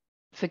this up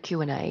for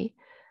Q&A.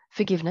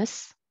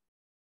 Forgiveness.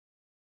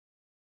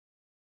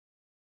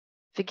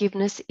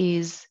 Forgiveness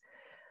is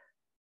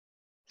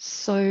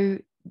so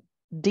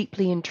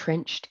deeply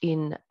entrenched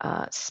in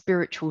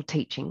spiritual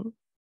teaching.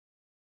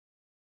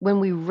 When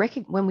we look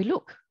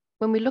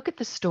at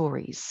the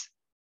stories,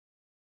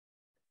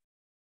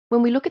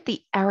 when we look at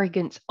the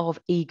arrogance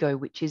of ego,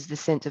 which is the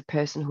sense of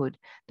personhood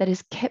that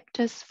has kept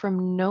us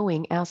from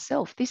knowing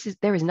ourselves,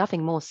 there is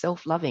nothing more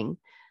self-loving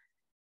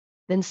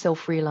than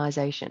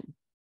self-realization.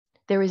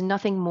 There is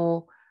nothing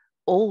more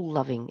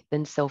all-loving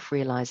than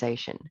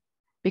self-realization,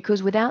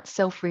 because without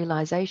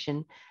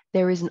self-realization,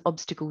 there is an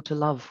obstacle to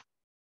love.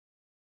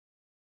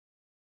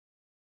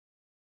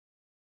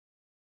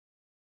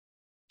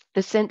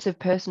 The sense of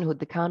personhood,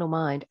 the carnal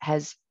mind,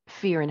 has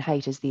fear and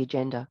hate as the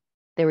agenda.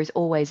 There is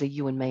always a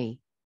you and me.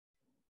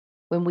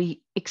 When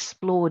we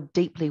explore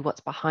deeply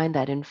what's behind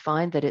that and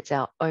find that it's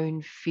our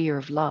own fear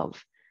of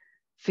love,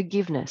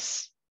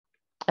 forgiveness,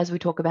 as we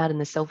talk about in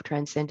the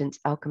self-transcendence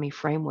alchemy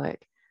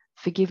framework,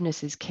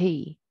 forgiveness is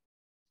key.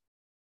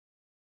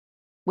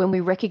 When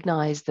we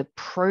recognize the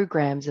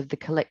programs of the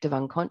collective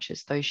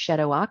unconscious, those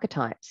shadow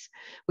archetypes,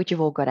 which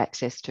you've all got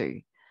access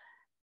to,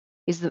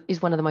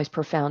 is one of the most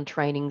profound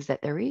trainings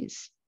that there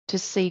is, to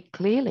see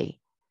clearly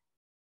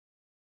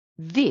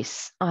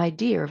this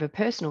idea of a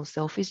personal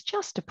self is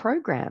just a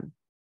program.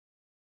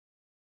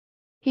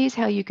 Here's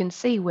how you can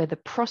see where the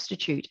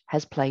prostitute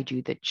has played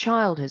you, the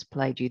child has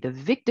played you, the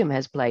victim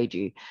has played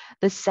you,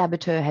 the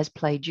saboteur has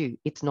played you.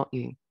 It's not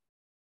you.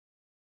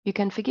 You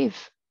can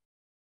forgive.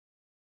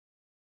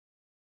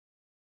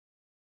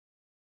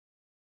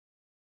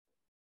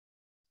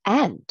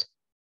 And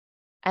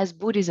as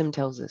Buddhism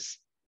tells us,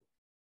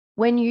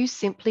 when you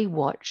simply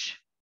watch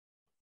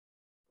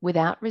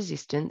without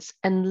resistance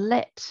and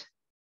let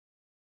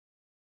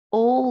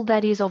all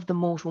that is of the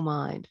mortal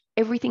mind,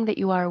 everything that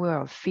you are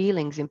aware of,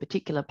 feelings in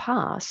particular,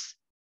 pass,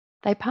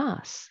 they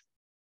pass.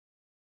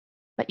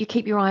 But you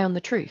keep your eye on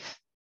the truth.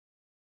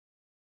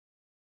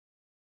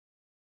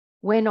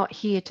 We're not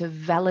here to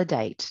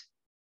validate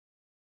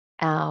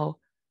our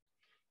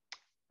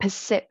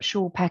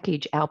perceptual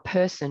package, our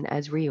person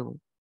as real.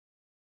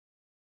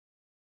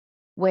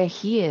 We're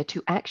here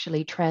to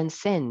actually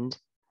transcend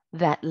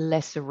that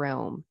lesser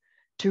realm,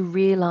 to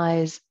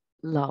realize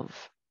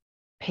love,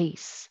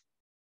 peace,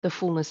 the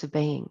fullness of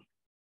being.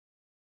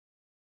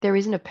 There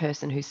isn't a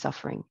person who's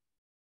suffering.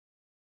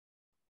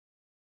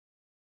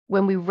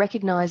 When we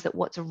recognize that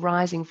what's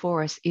arising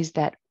for us is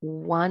that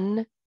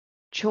one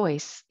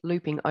choice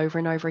looping over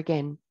and over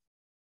again,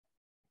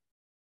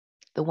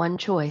 the one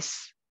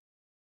choice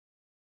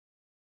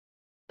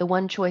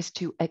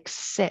to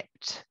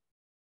accept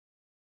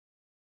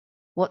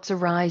what's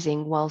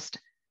arising whilst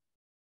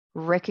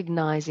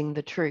recognizing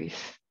the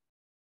truth.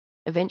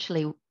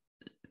 Eventually,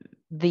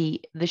 the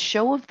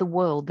show of the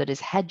world that has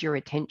had your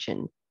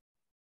attention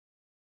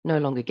no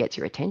longer gets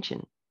your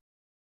attention.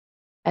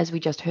 As we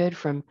just heard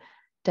from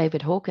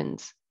David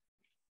Hawkins,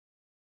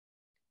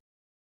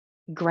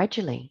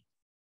 gradually,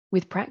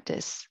 with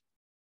practice,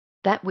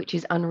 that which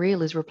is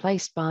unreal is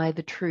replaced by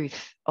the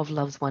truth of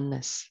love's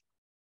oneness.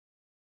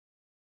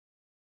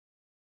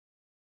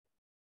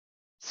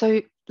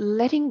 So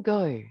letting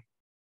go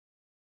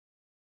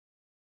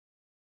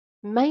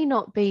may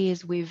not be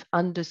as we've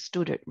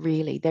understood it,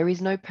 really. There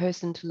is no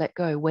person to let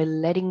go. We're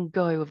letting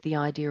go of the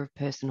idea of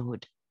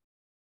personhood.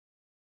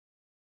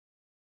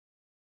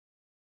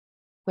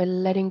 We're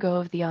letting go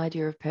of the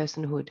idea of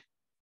personhood.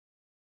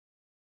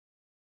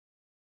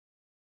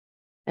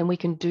 And we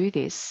can do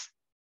this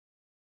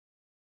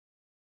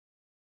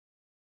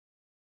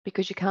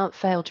because you can't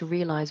fail to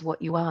realize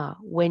what you are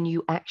when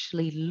you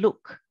actually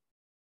look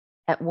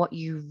at what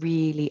you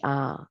really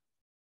are.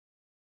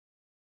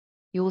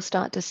 You will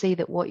start to see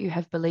that what you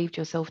have believed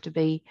yourself to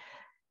be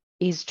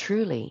is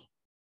truly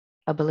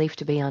a belief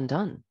to be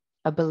undone,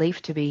 a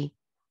belief to be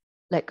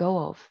let go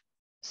of,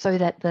 so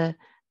that the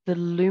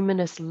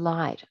luminous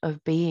light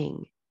of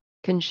being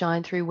can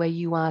shine through where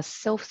you are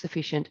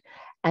self-sufficient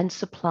and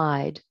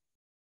supplied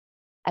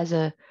as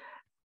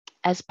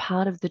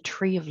part of the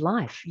tree of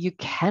life. You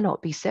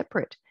cannot be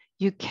separate.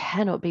 You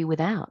cannot be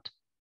without.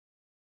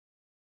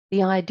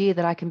 The idea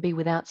that I can be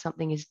without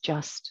something is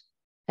just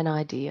an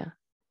idea.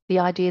 The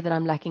idea that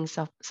I'm lacking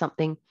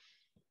something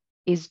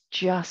is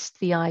just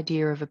the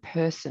idea of a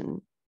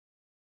person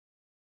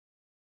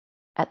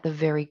at the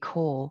very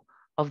core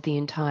of the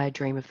entire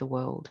dream of the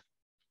world.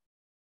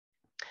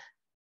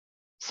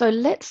 So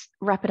let's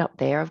wrap it up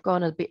there. I've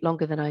gone a bit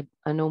longer than I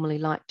normally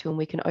like to, and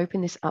we can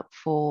open this up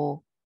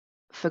for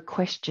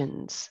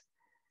questions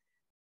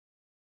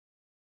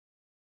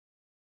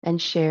and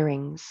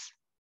sharings,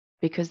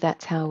 because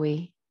that's how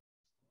we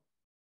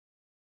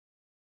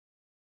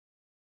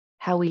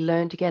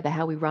learn together,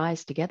 how we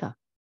rise together.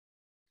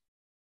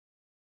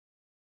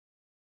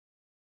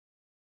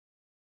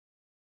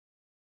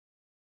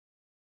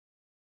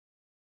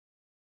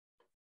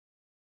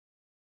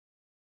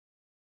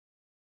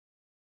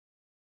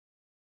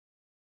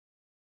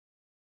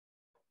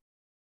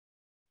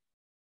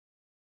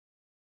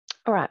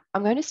 All right,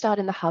 I'm going to start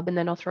in the hub and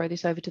then I'll throw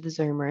this over to the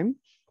Zoom room.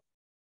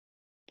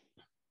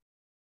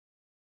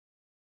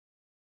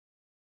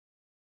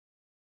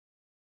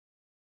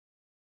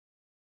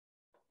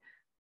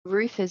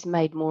 Ruth has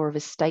made more of a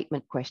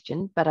statement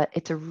question, but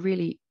it's a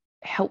really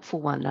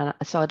helpful one.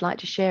 So I'd like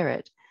to share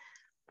it.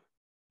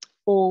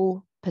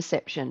 All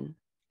perception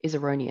is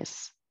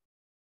erroneous.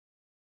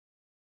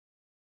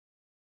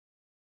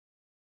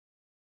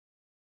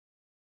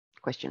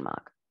 Question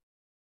mark.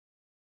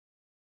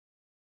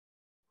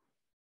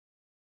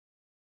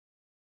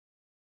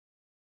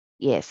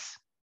 Yes.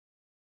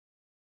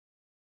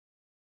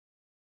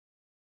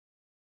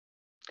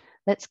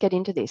 Let's get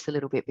into this a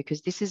little bit, because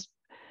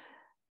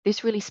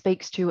this really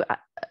speaks to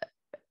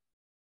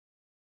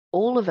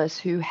all of us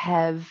who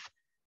have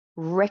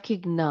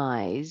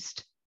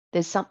recognized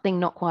there's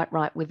something not quite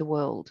right with the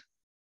world,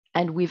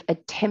 and we've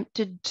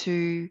attempted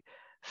to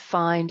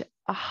find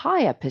a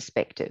higher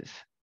perspective,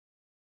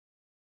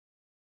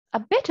 a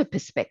better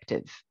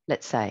perspective,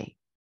 let's say.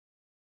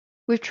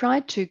 We've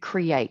tried to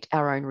create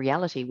our own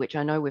reality, which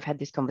I know we've had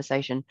this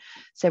conversation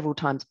several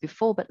times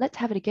before, but let's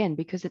have it again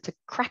because it's a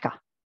cracker.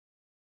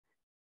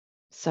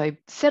 So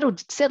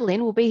settle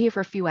in. We'll be here for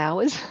a few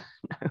hours.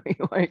 No, we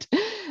won't.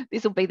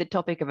 This will be the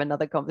topic of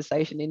another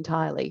conversation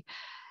entirely,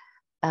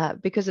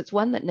 because it's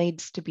one that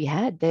needs to be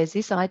had. There's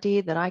this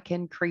idea that I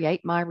can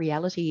create my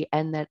reality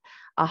and that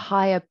a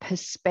higher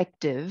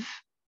perspective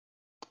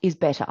is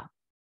better.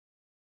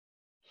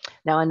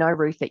 Now, I know,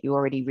 Ruth, that you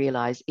already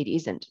realize it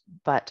isn't,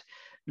 but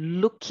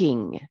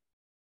looking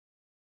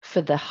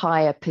for the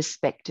higher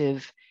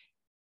perspective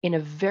in a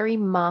very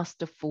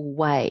masterful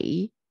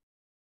way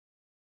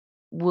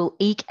will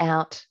eke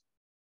out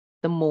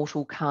the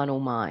mortal carnal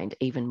mind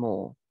even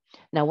more.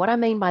 Now, what I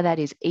mean by that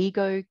is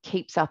ego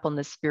keeps up on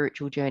the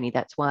spiritual journey.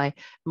 That's why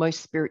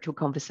most spiritual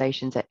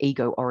conversations are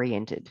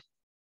ego-oriented.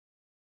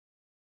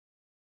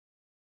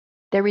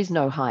 There is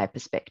no higher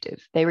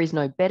perspective. There is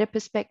no better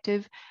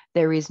perspective.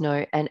 There is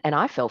no, and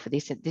I fell for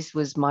this. This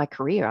was my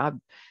career.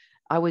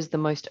 I was the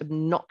most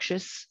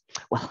obnoxious,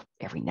 well,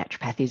 every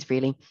naturopath is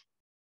really,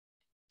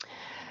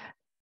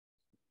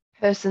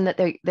 person that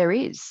there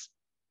is.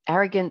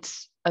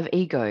 Arrogance of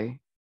ego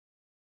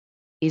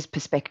is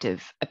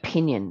perspective,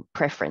 opinion,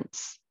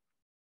 preference.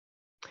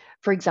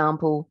 For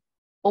example,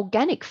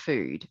 organic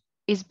food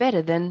is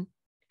better than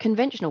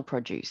conventional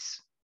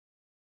produce.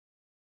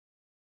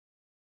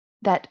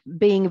 That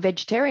being a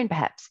vegetarian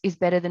perhaps is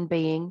better than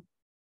being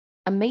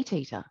a meat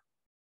eater.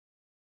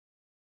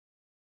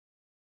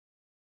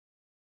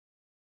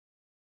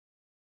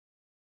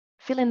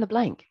 Fill in the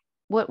blank.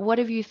 What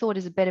have you thought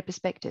is a better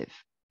perspective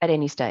at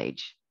any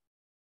stage?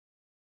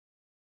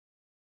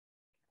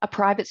 A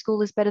private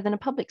school is better than a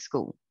public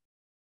school.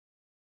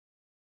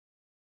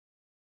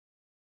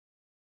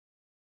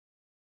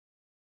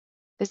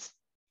 There's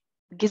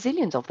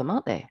gazillions of them,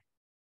 aren't there?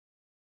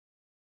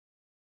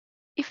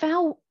 If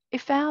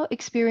our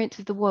experience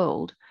of the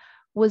world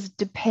was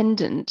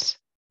dependent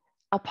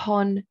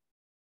upon,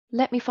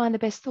 let me find the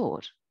best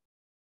thought,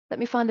 let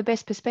me find the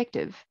best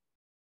perspective,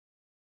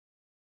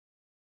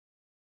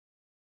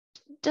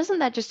 doesn't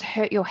that just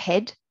hurt your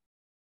head?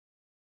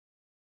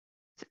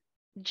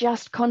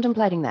 Just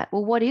contemplating that.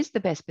 Well, what is the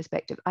best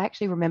perspective? I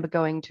actually remember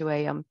going to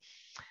a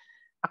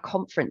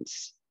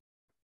conference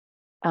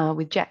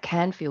with Jack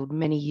Canfield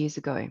many years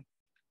ago.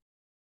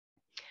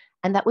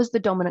 And that was the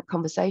dominant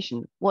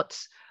conversation.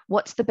 What's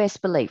the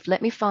best belief?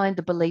 Let me find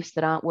the beliefs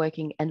that aren't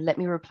working and let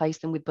me replace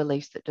them with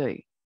beliefs that do.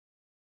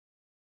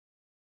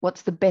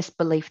 What's the best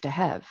belief to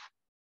have?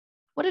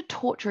 What a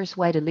torturous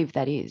way to live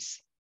that is.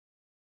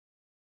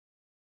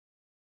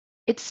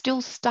 It's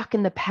still stuck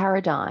in the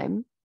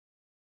paradigm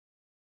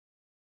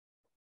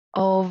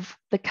of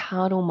the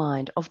carnal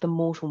mind, of the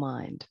mortal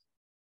mind.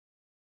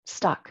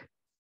 Stuck.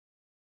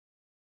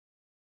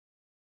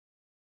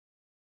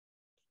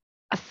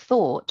 A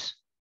thought,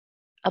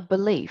 a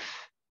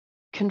belief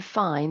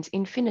confines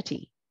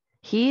infinity.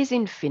 Here's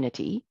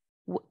infinity.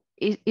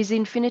 Is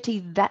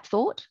infinity that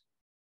thought?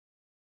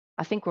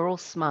 I think we're all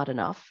smart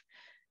enough,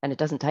 and it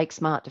doesn't take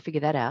smart to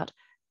figure that out.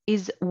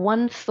 Is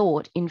one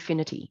thought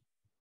infinity?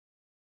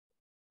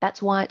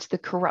 That's why it's the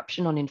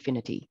corruption on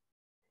infinity.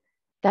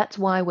 That's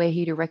why we're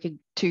here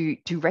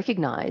to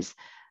recognize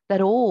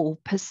that all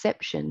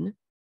perception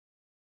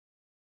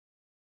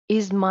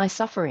is my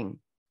suffering,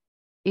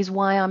 is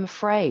why I'm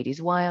afraid,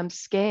 is why I'm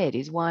scared,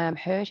 is why I'm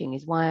hurting,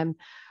 is why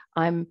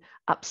I'm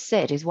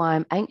upset, is why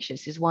I'm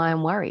anxious, is why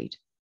I'm worried.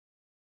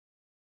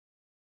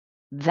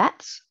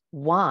 That's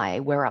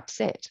why we're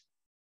upset.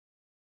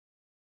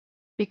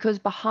 Because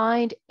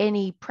behind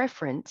any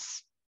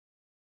preference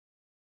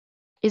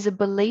is a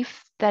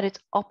belief that its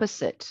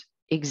opposite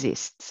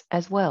exists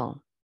as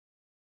well.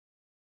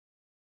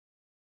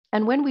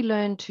 And when we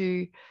learn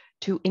to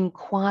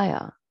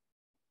inquire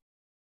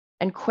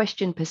and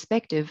question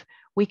perspective,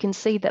 we can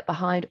see that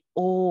behind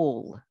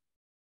all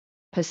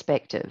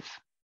perspective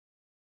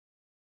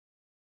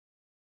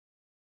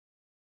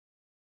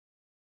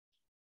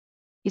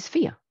is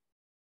fear.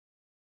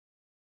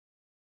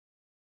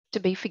 To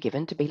be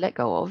forgiven, to be let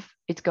go of,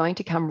 it's going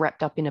to come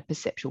wrapped up in a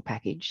perceptual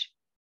package.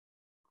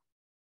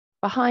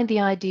 Behind the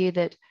idea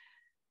that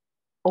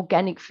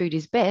organic food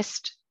is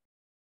best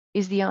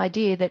is the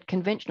idea that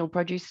conventional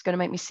produce is going to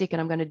make me sick and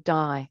I'm going to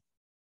die.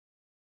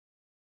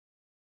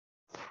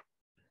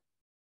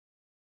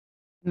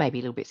 Maybe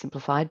a little bit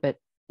simplified, but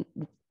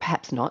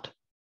perhaps not.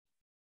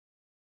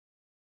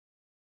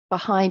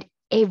 Behind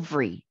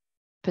every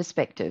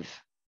perspective,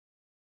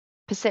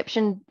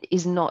 perception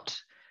is not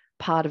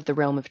part of the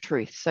realm of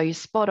truth. So you're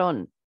spot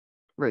on,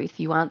 Ruth.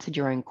 You answered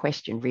your own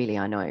question, really,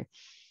 I know.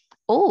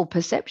 All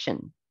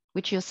perception,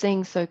 which you're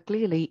seeing so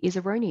clearly, is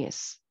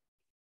erroneous.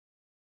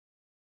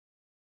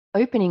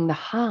 Opening the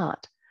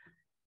heart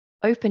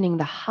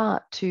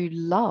to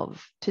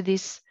love, to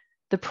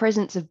the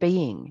presence of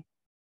being.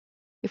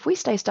 If we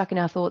stay stuck in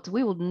our thoughts,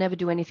 we will never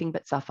do anything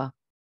but suffer.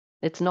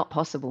 It's not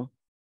possible.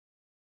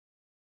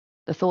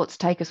 The thoughts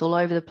take us all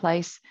over the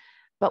place,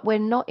 but we're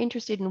not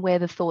interested in where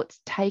the thoughts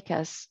take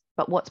us,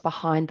 but what's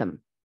behind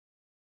them.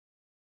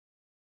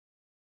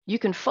 You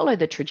can follow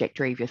the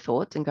trajectory of your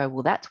thoughts and go,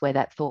 well, that's where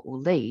that thought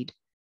will lead.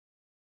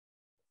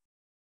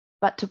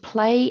 But to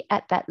play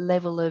at that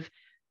level of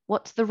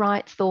what's the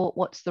right thought,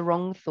 what's the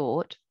wrong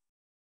thought,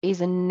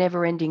 is a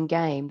never-ending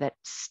game that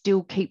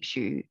still keeps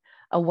you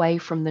away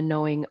from the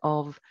knowing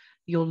of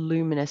your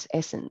luminous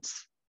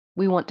essence.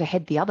 We want to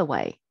head the other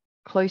way,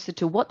 closer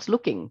to what's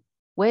looking.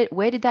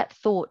 Where did that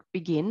thought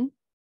begin?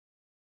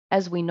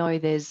 As we know,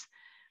 there's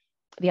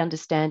the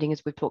understanding,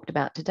 as we've talked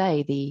about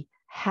today, the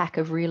hack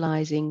of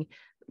realizing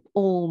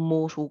all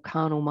mortal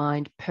carnal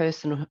mind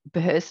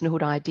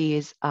personhood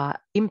ideas are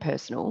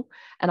impersonal,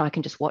 and I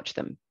can just watch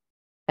them.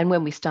 And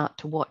when we start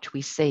to watch,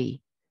 we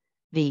see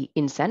the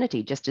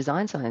insanity, just as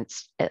Einstein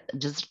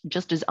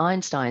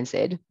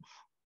said,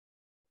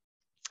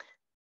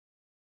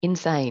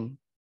 Insane.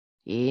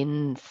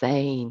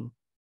 Insane.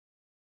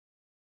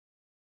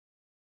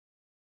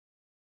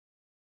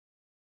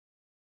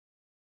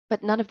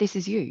 But none of this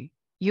is you.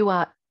 You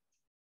are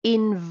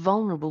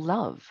invulnerable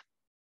love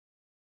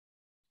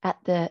at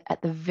the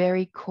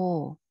very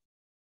core.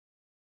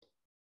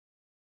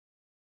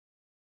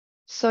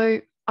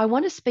 So I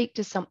want to speak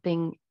to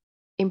something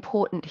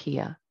important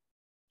here.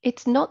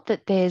 It's not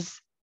that there's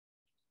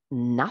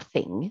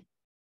nothing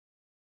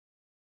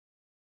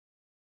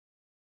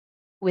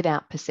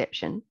without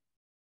perception.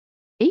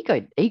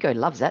 Ego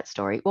loves that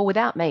story. Well,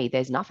 without me,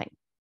 there's nothing.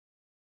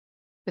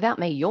 Without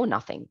me, you're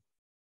nothing.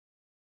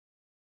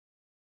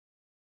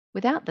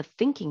 Without the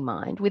thinking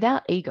mind,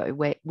 without ego,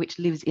 which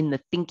lives in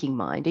the thinking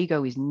mind,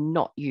 ego is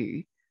not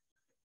you.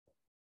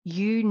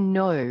 You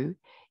know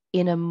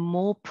in a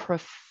more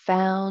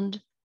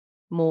profound,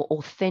 more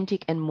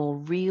authentic, and more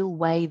real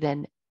way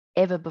than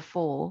ever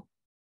before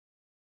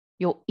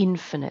your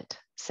infinite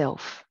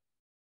self.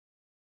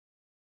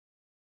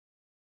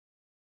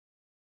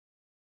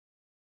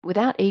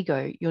 Without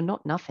ego, you're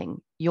not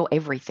nothing, you're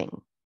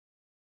everything.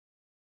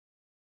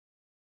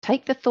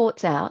 Take the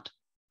thoughts out,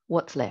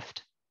 what's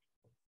left?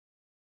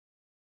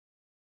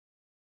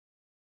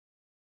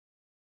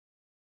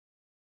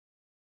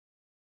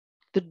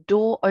 The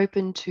door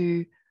open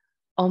to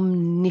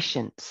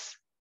omniscience.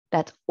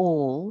 That's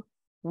all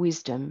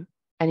wisdom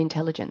and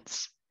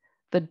intelligence.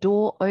 The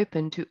door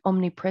open to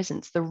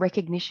omnipresence, the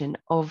recognition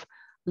of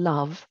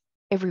love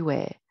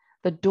everywhere.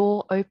 The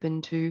door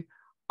open to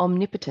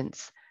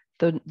omnipotence,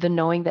 the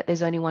knowing that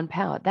there's only one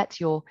power.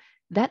 That's your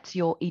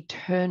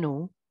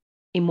eternal,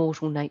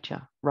 immortal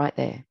nature right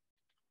there.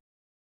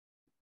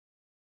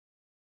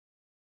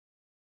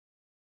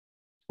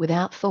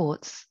 Without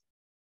thoughts,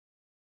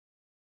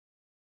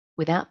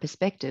 without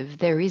perspective,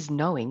 there is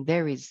knowing,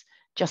 there is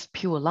just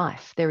pure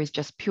life, there is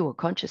just pure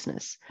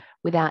consciousness,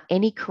 without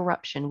any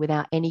corruption,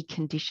 without any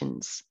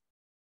conditions.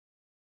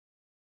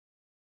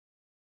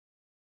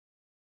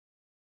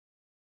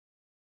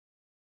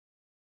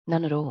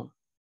 None at all.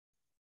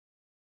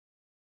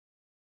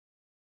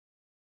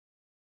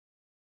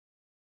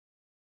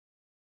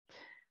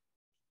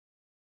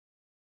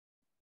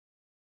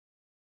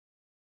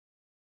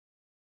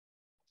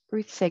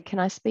 Ruth said, can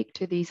I speak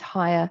to these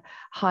higher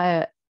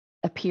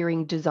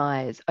appearing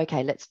desires?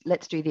 Okay,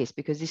 let's do this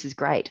because this is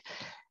great.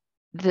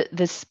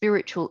 The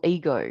spiritual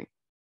ego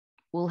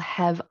will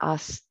have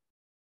us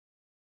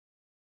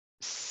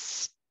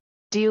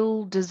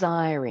still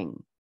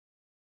desiring,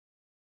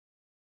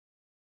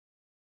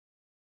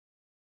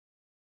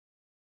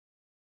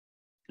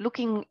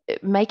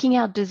 making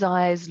our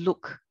desires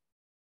look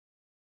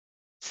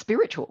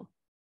spiritual,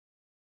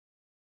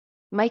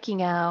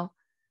 making our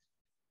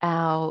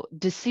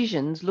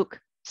decisions look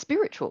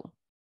spiritual.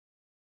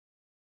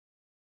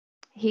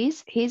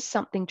 Here's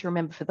something to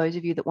remember for those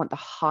of you that want the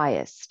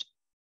highest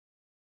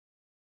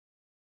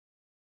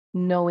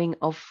knowing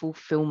of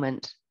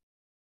fulfillment,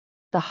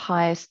 the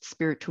highest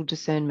spiritual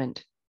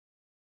discernment.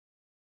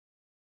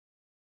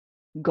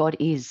 God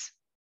is.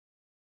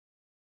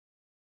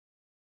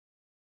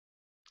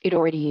 It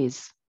already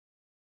is.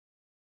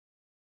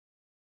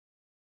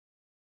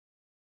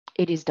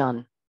 It is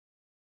done.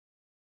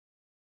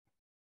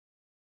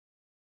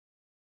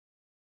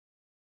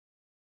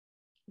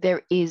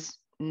 There is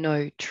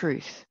no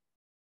truth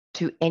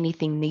to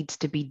anything needs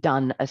to be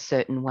done a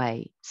certain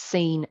way,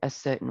 seen a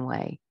certain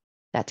way.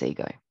 That's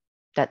ego.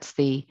 That's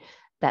the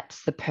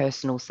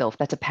personal self.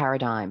 That's a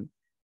paradigm.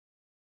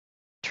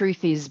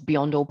 Truth is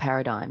beyond all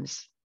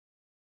paradigms.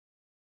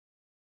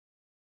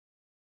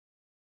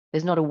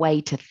 There's not a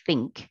way to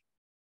think.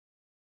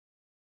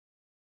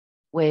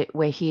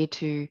 We're here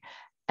to,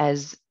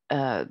 as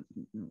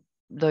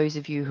those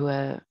of you who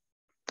are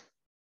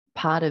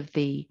part of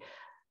the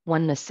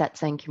Oneness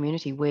Satsang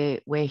community,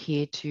 we're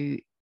here to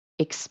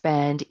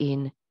expand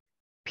in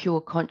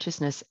pure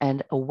consciousness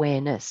and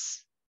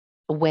awareness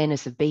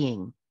of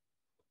being.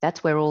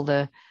 That's where all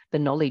the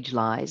knowledge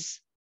lies.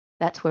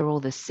 That's where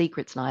all the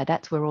secrets lie.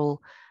 That's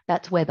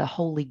where the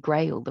holy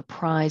grail, the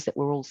prize that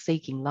we're all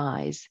seeking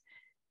lies.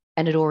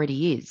 And it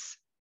already is.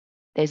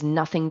 There's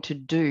nothing to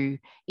do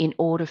in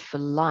order for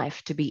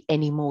life to be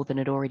any more than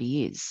it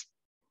already is.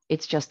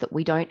 It's just that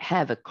we don't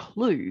have a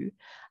clue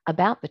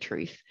about the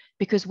truth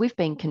because we've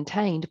been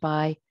contained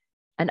by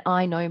an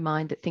I know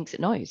mind that thinks it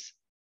knows.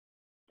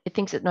 It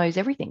thinks it knows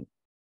everything.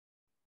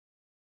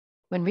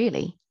 When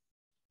really,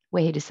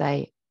 we're here to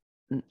say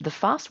the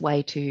fast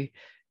way to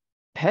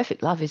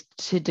perfect love is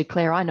to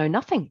declare, I know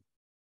nothing.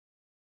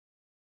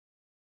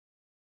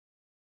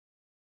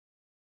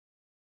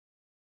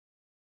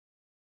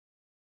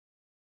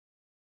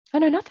 I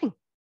know nothing.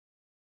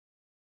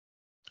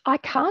 I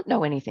can't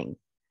know anything.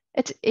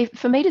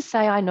 For me to say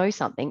I know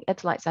something,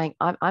 it's like saying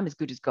I'm as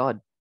good as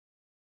God.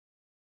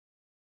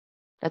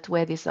 That's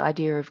where this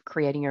idea of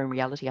creating your own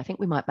reality, I think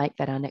we might make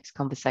that our next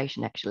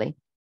conversation actually,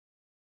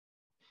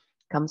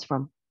 comes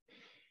from.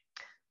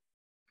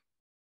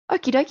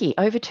 Okie dokie,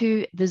 over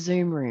to the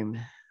Zoom room.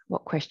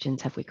 What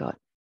questions have we got?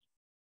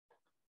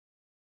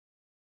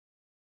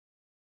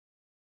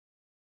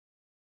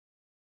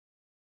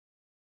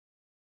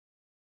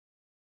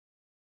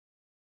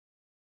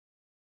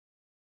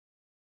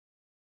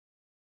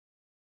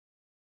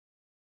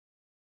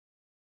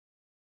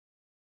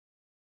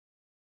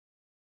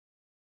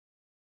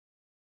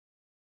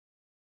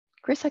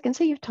 Chris, I can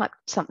see you've typed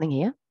something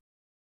here.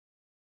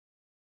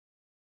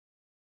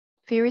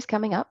 Fear is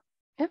coming up.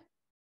 Yeah.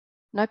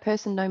 No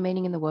person, no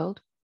meaning in the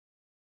world.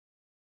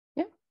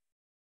 Yeah.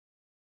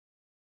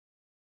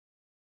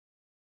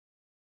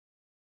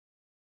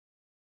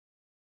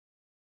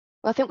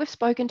 Well, I think we've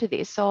spoken to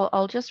this, so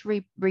I'll just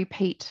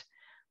repeat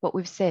what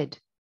we've said.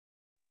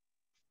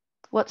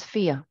 What's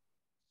fear?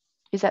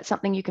 Is that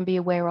something you can be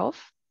aware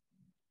of?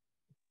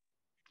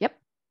 Yep.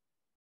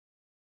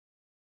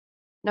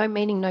 No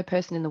meaning, no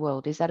person in the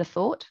world. Is that a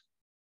thought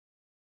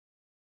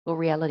or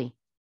reality?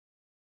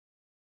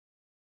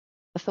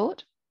 A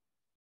thought?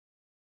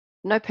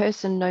 No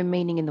person, no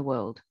meaning in the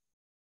world.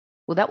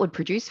 Well, that would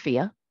produce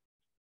fear,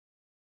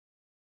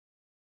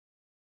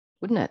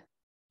 wouldn't it?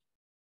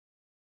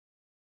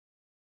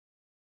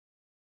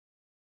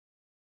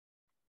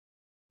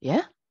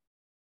 Yeah.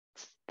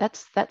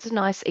 That's a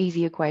nice,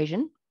 easy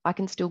equation. I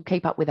can still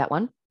keep up with that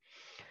one.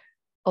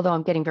 Although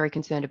I'm getting very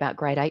concerned about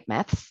grade 8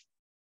 maths.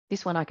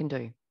 This one I can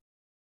do.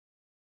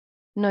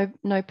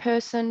 No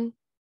person,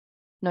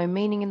 no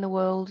meaning in the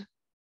world.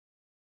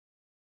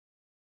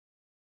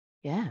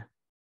 Yeah,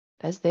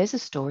 there's a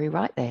story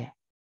right there.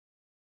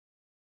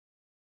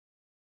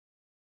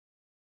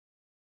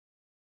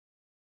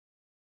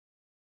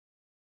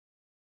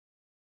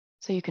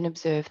 So you can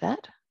observe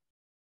that.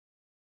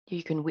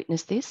 You can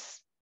witness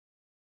this.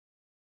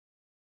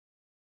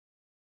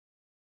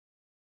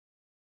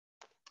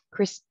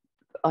 Chris,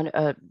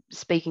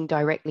 speaking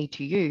directly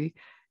to you,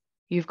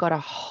 you've got a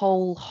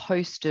whole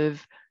host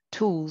of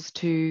tools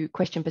to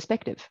question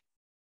perspective.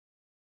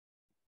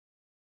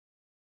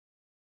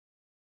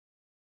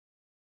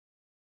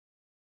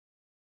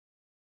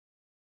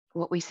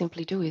 What we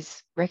simply do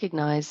is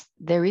recognize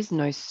there is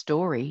no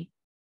story.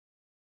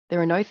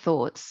 There are no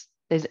thoughts.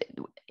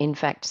 In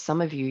fact, some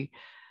of you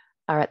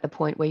are at the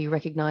point where you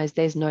recognize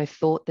there's no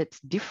thought that's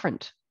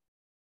different.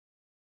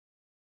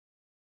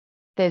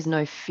 There's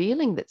no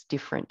feeling that's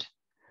different.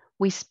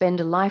 We spend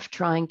a life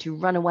trying to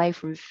run away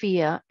from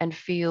fear and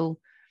feel,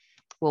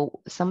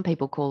 well, some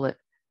people call it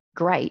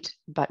great,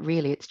 but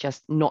really it's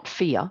just not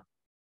fear.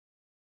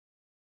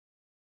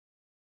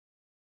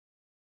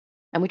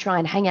 And we try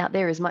and hang out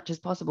there as much as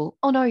possible.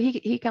 Oh no,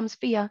 here comes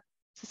fear.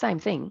 It's the same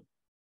thing.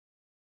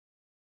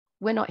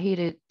 We're not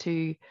here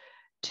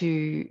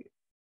to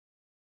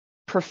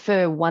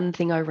prefer one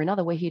thing over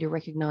another. We're here to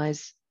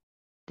recognize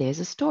there's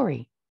a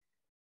story.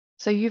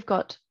 So you've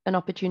got an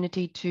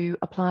opportunity to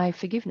apply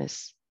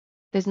forgiveness.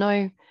 There's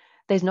no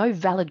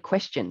valid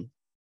question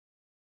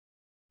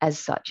as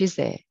such, is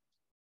there?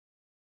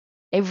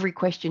 Every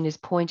question is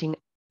pointing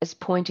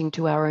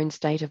to our own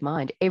state of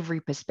mind.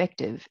 Every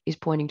perspective is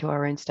pointing to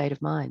our own state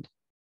of mind.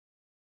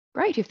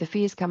 Great. If the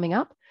fear is coming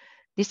up,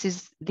 this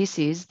is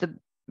the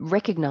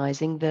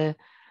recognizing the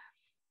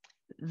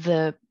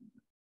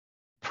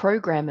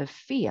program of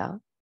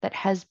fear that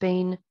has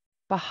been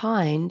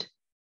behind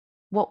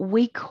what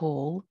we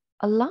call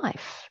a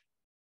life.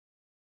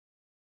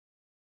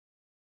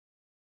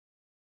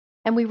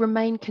 And we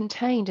remain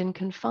contained and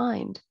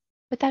confined.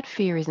 But that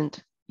fear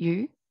isn't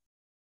you.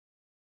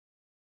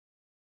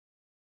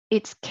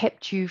 It's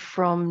kept you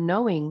from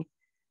knowing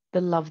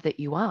the love that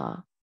you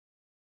are.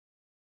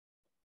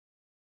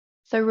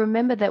 So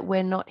remember that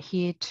we're not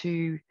here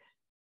to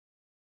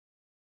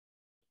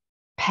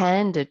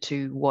pander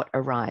to what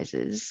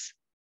arises.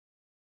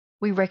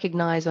 We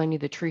recognize only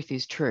the truth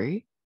is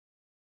true.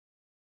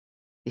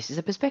 This is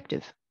a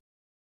perspective.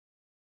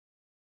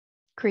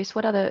 Chris,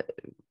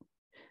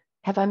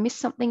 have I missed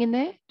something in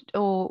there?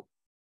 Or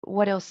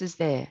what else is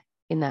there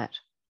in that?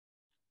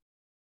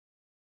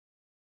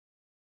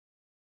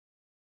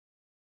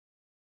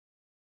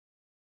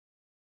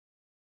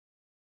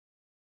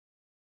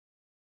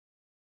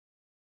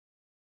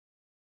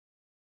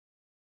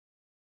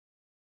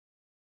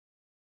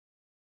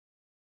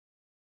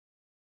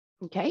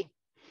 Okay.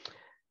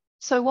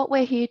 So what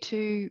we're here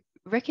to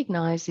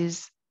recognize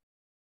is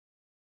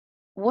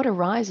what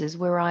arises,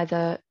 we're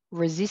either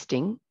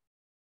resisting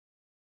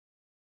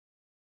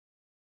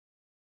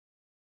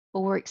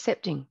or we're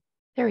accepting.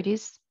 There it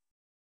is.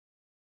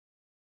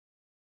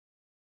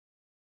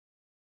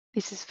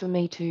 This is for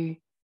me to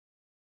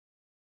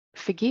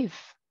forgive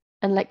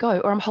and let go,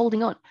 or I'm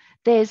holding on.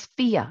 There's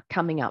fear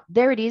coming up.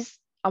 There it is.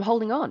 I'm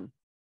holding on.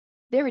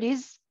 There it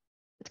is.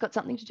 It's got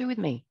something to do with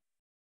me.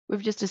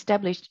 We've just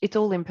established it's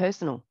all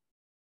impersonal.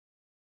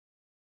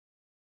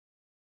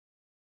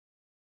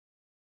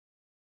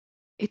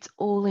 It's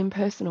all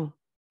impersonal.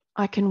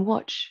 I can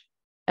watch,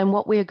 and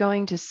what we're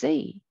going to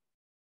see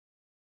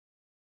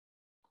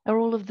are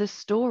all of the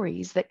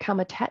stories that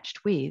come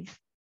attached with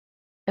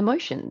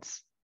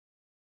emotions.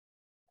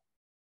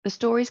 The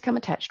stories come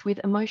attached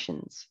with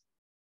emotions.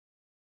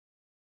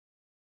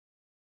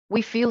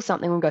 We feel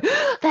something and go,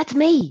 oh, that's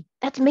me.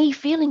 That's me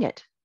feeling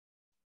it.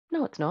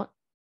 No, it's not.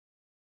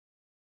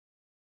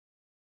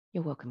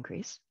 You're welcome,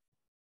 Chris.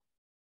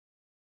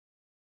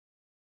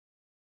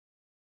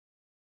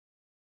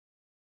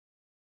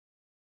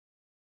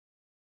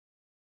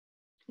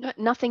 No,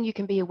 nothing you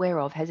can be aware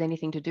of has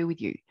anything to do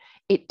with you.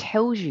 It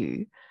tells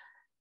you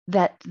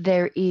that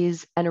there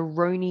is an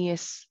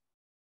erroneous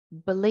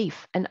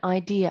belief, an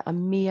idea, a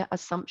mere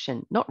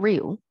assumption, not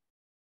real.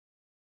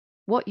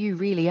 What you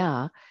really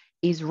are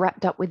is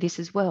wrapped up with this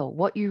as well.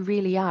 What you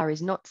really are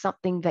is not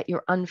something that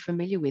you're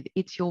unfamiliar with.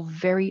 It's your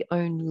very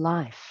own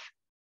life,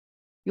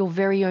 your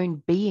very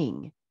own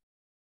being,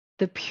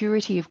 the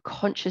purity of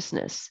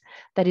consciousness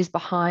that is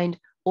behind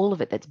all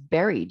of it, that's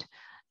buried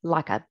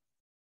like a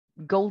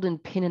golden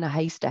pin in a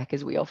haystack,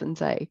 as we often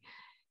say.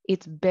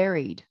 It's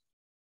buried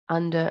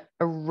under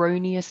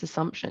erroneous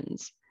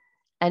assumptions.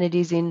 And it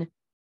is in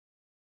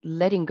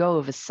letting go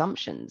of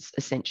assumptions,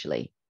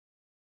 essentially.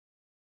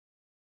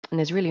 And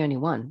there's really only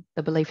one,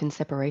 the belief in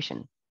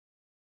separation.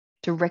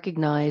 To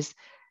recognize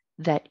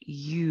that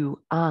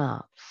you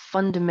are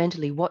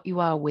fundamentally what you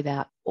are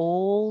without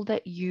all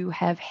that you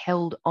have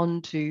held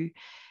onto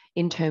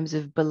in terms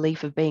of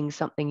belief of being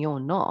something you're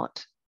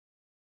not,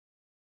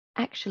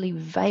 actually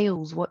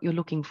veils what you're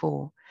looking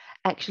for,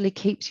 actually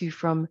keeps you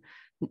from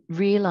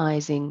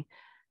realizing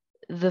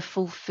the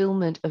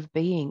fulfillment of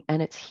being,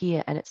 and it's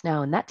here and it's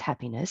now, and that's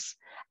happiness,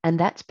 and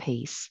that's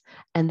peace,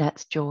 and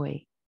that's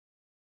joy.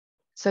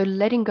 So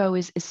letting go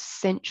is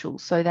essential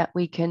so that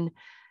we can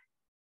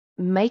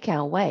make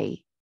our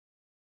way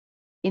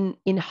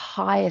in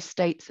higher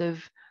states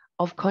of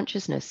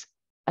consciousness.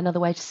 Another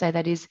way to say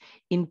that is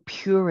in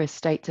purer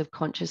states of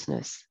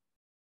consciousness,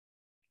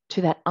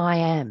 to that I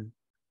am.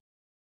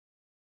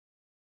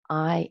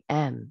 I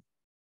am.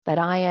 That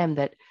I am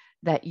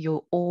that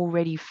you're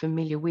already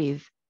familiar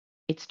with.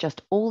 It's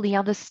just all the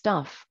other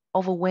stuff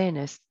of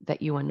awareness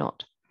that you are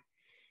not,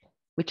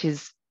 which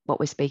is what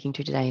we're speaking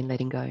to today in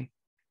letting go.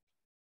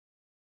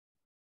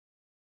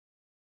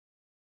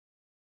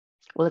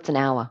 Well, it's an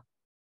hour.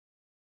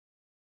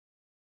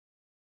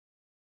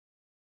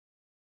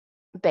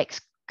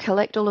 Bex,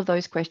 collect all of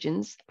those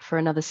questions for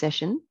another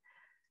session.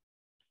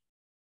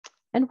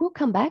 And we'll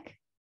come back,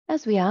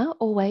 as we are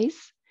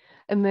always,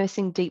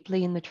 immersing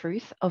deeply in the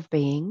truth of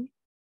being,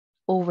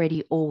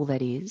 already all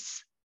that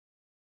is,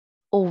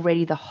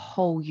 already the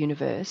whole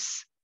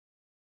universe.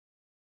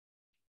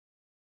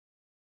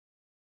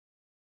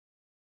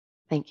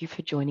 Thank you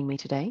for joining me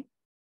today.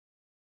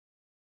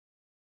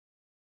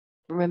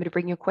 Remember to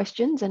bring your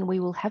questions and we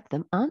will have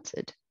them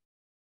answered.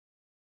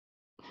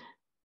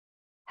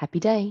 Happy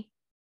day.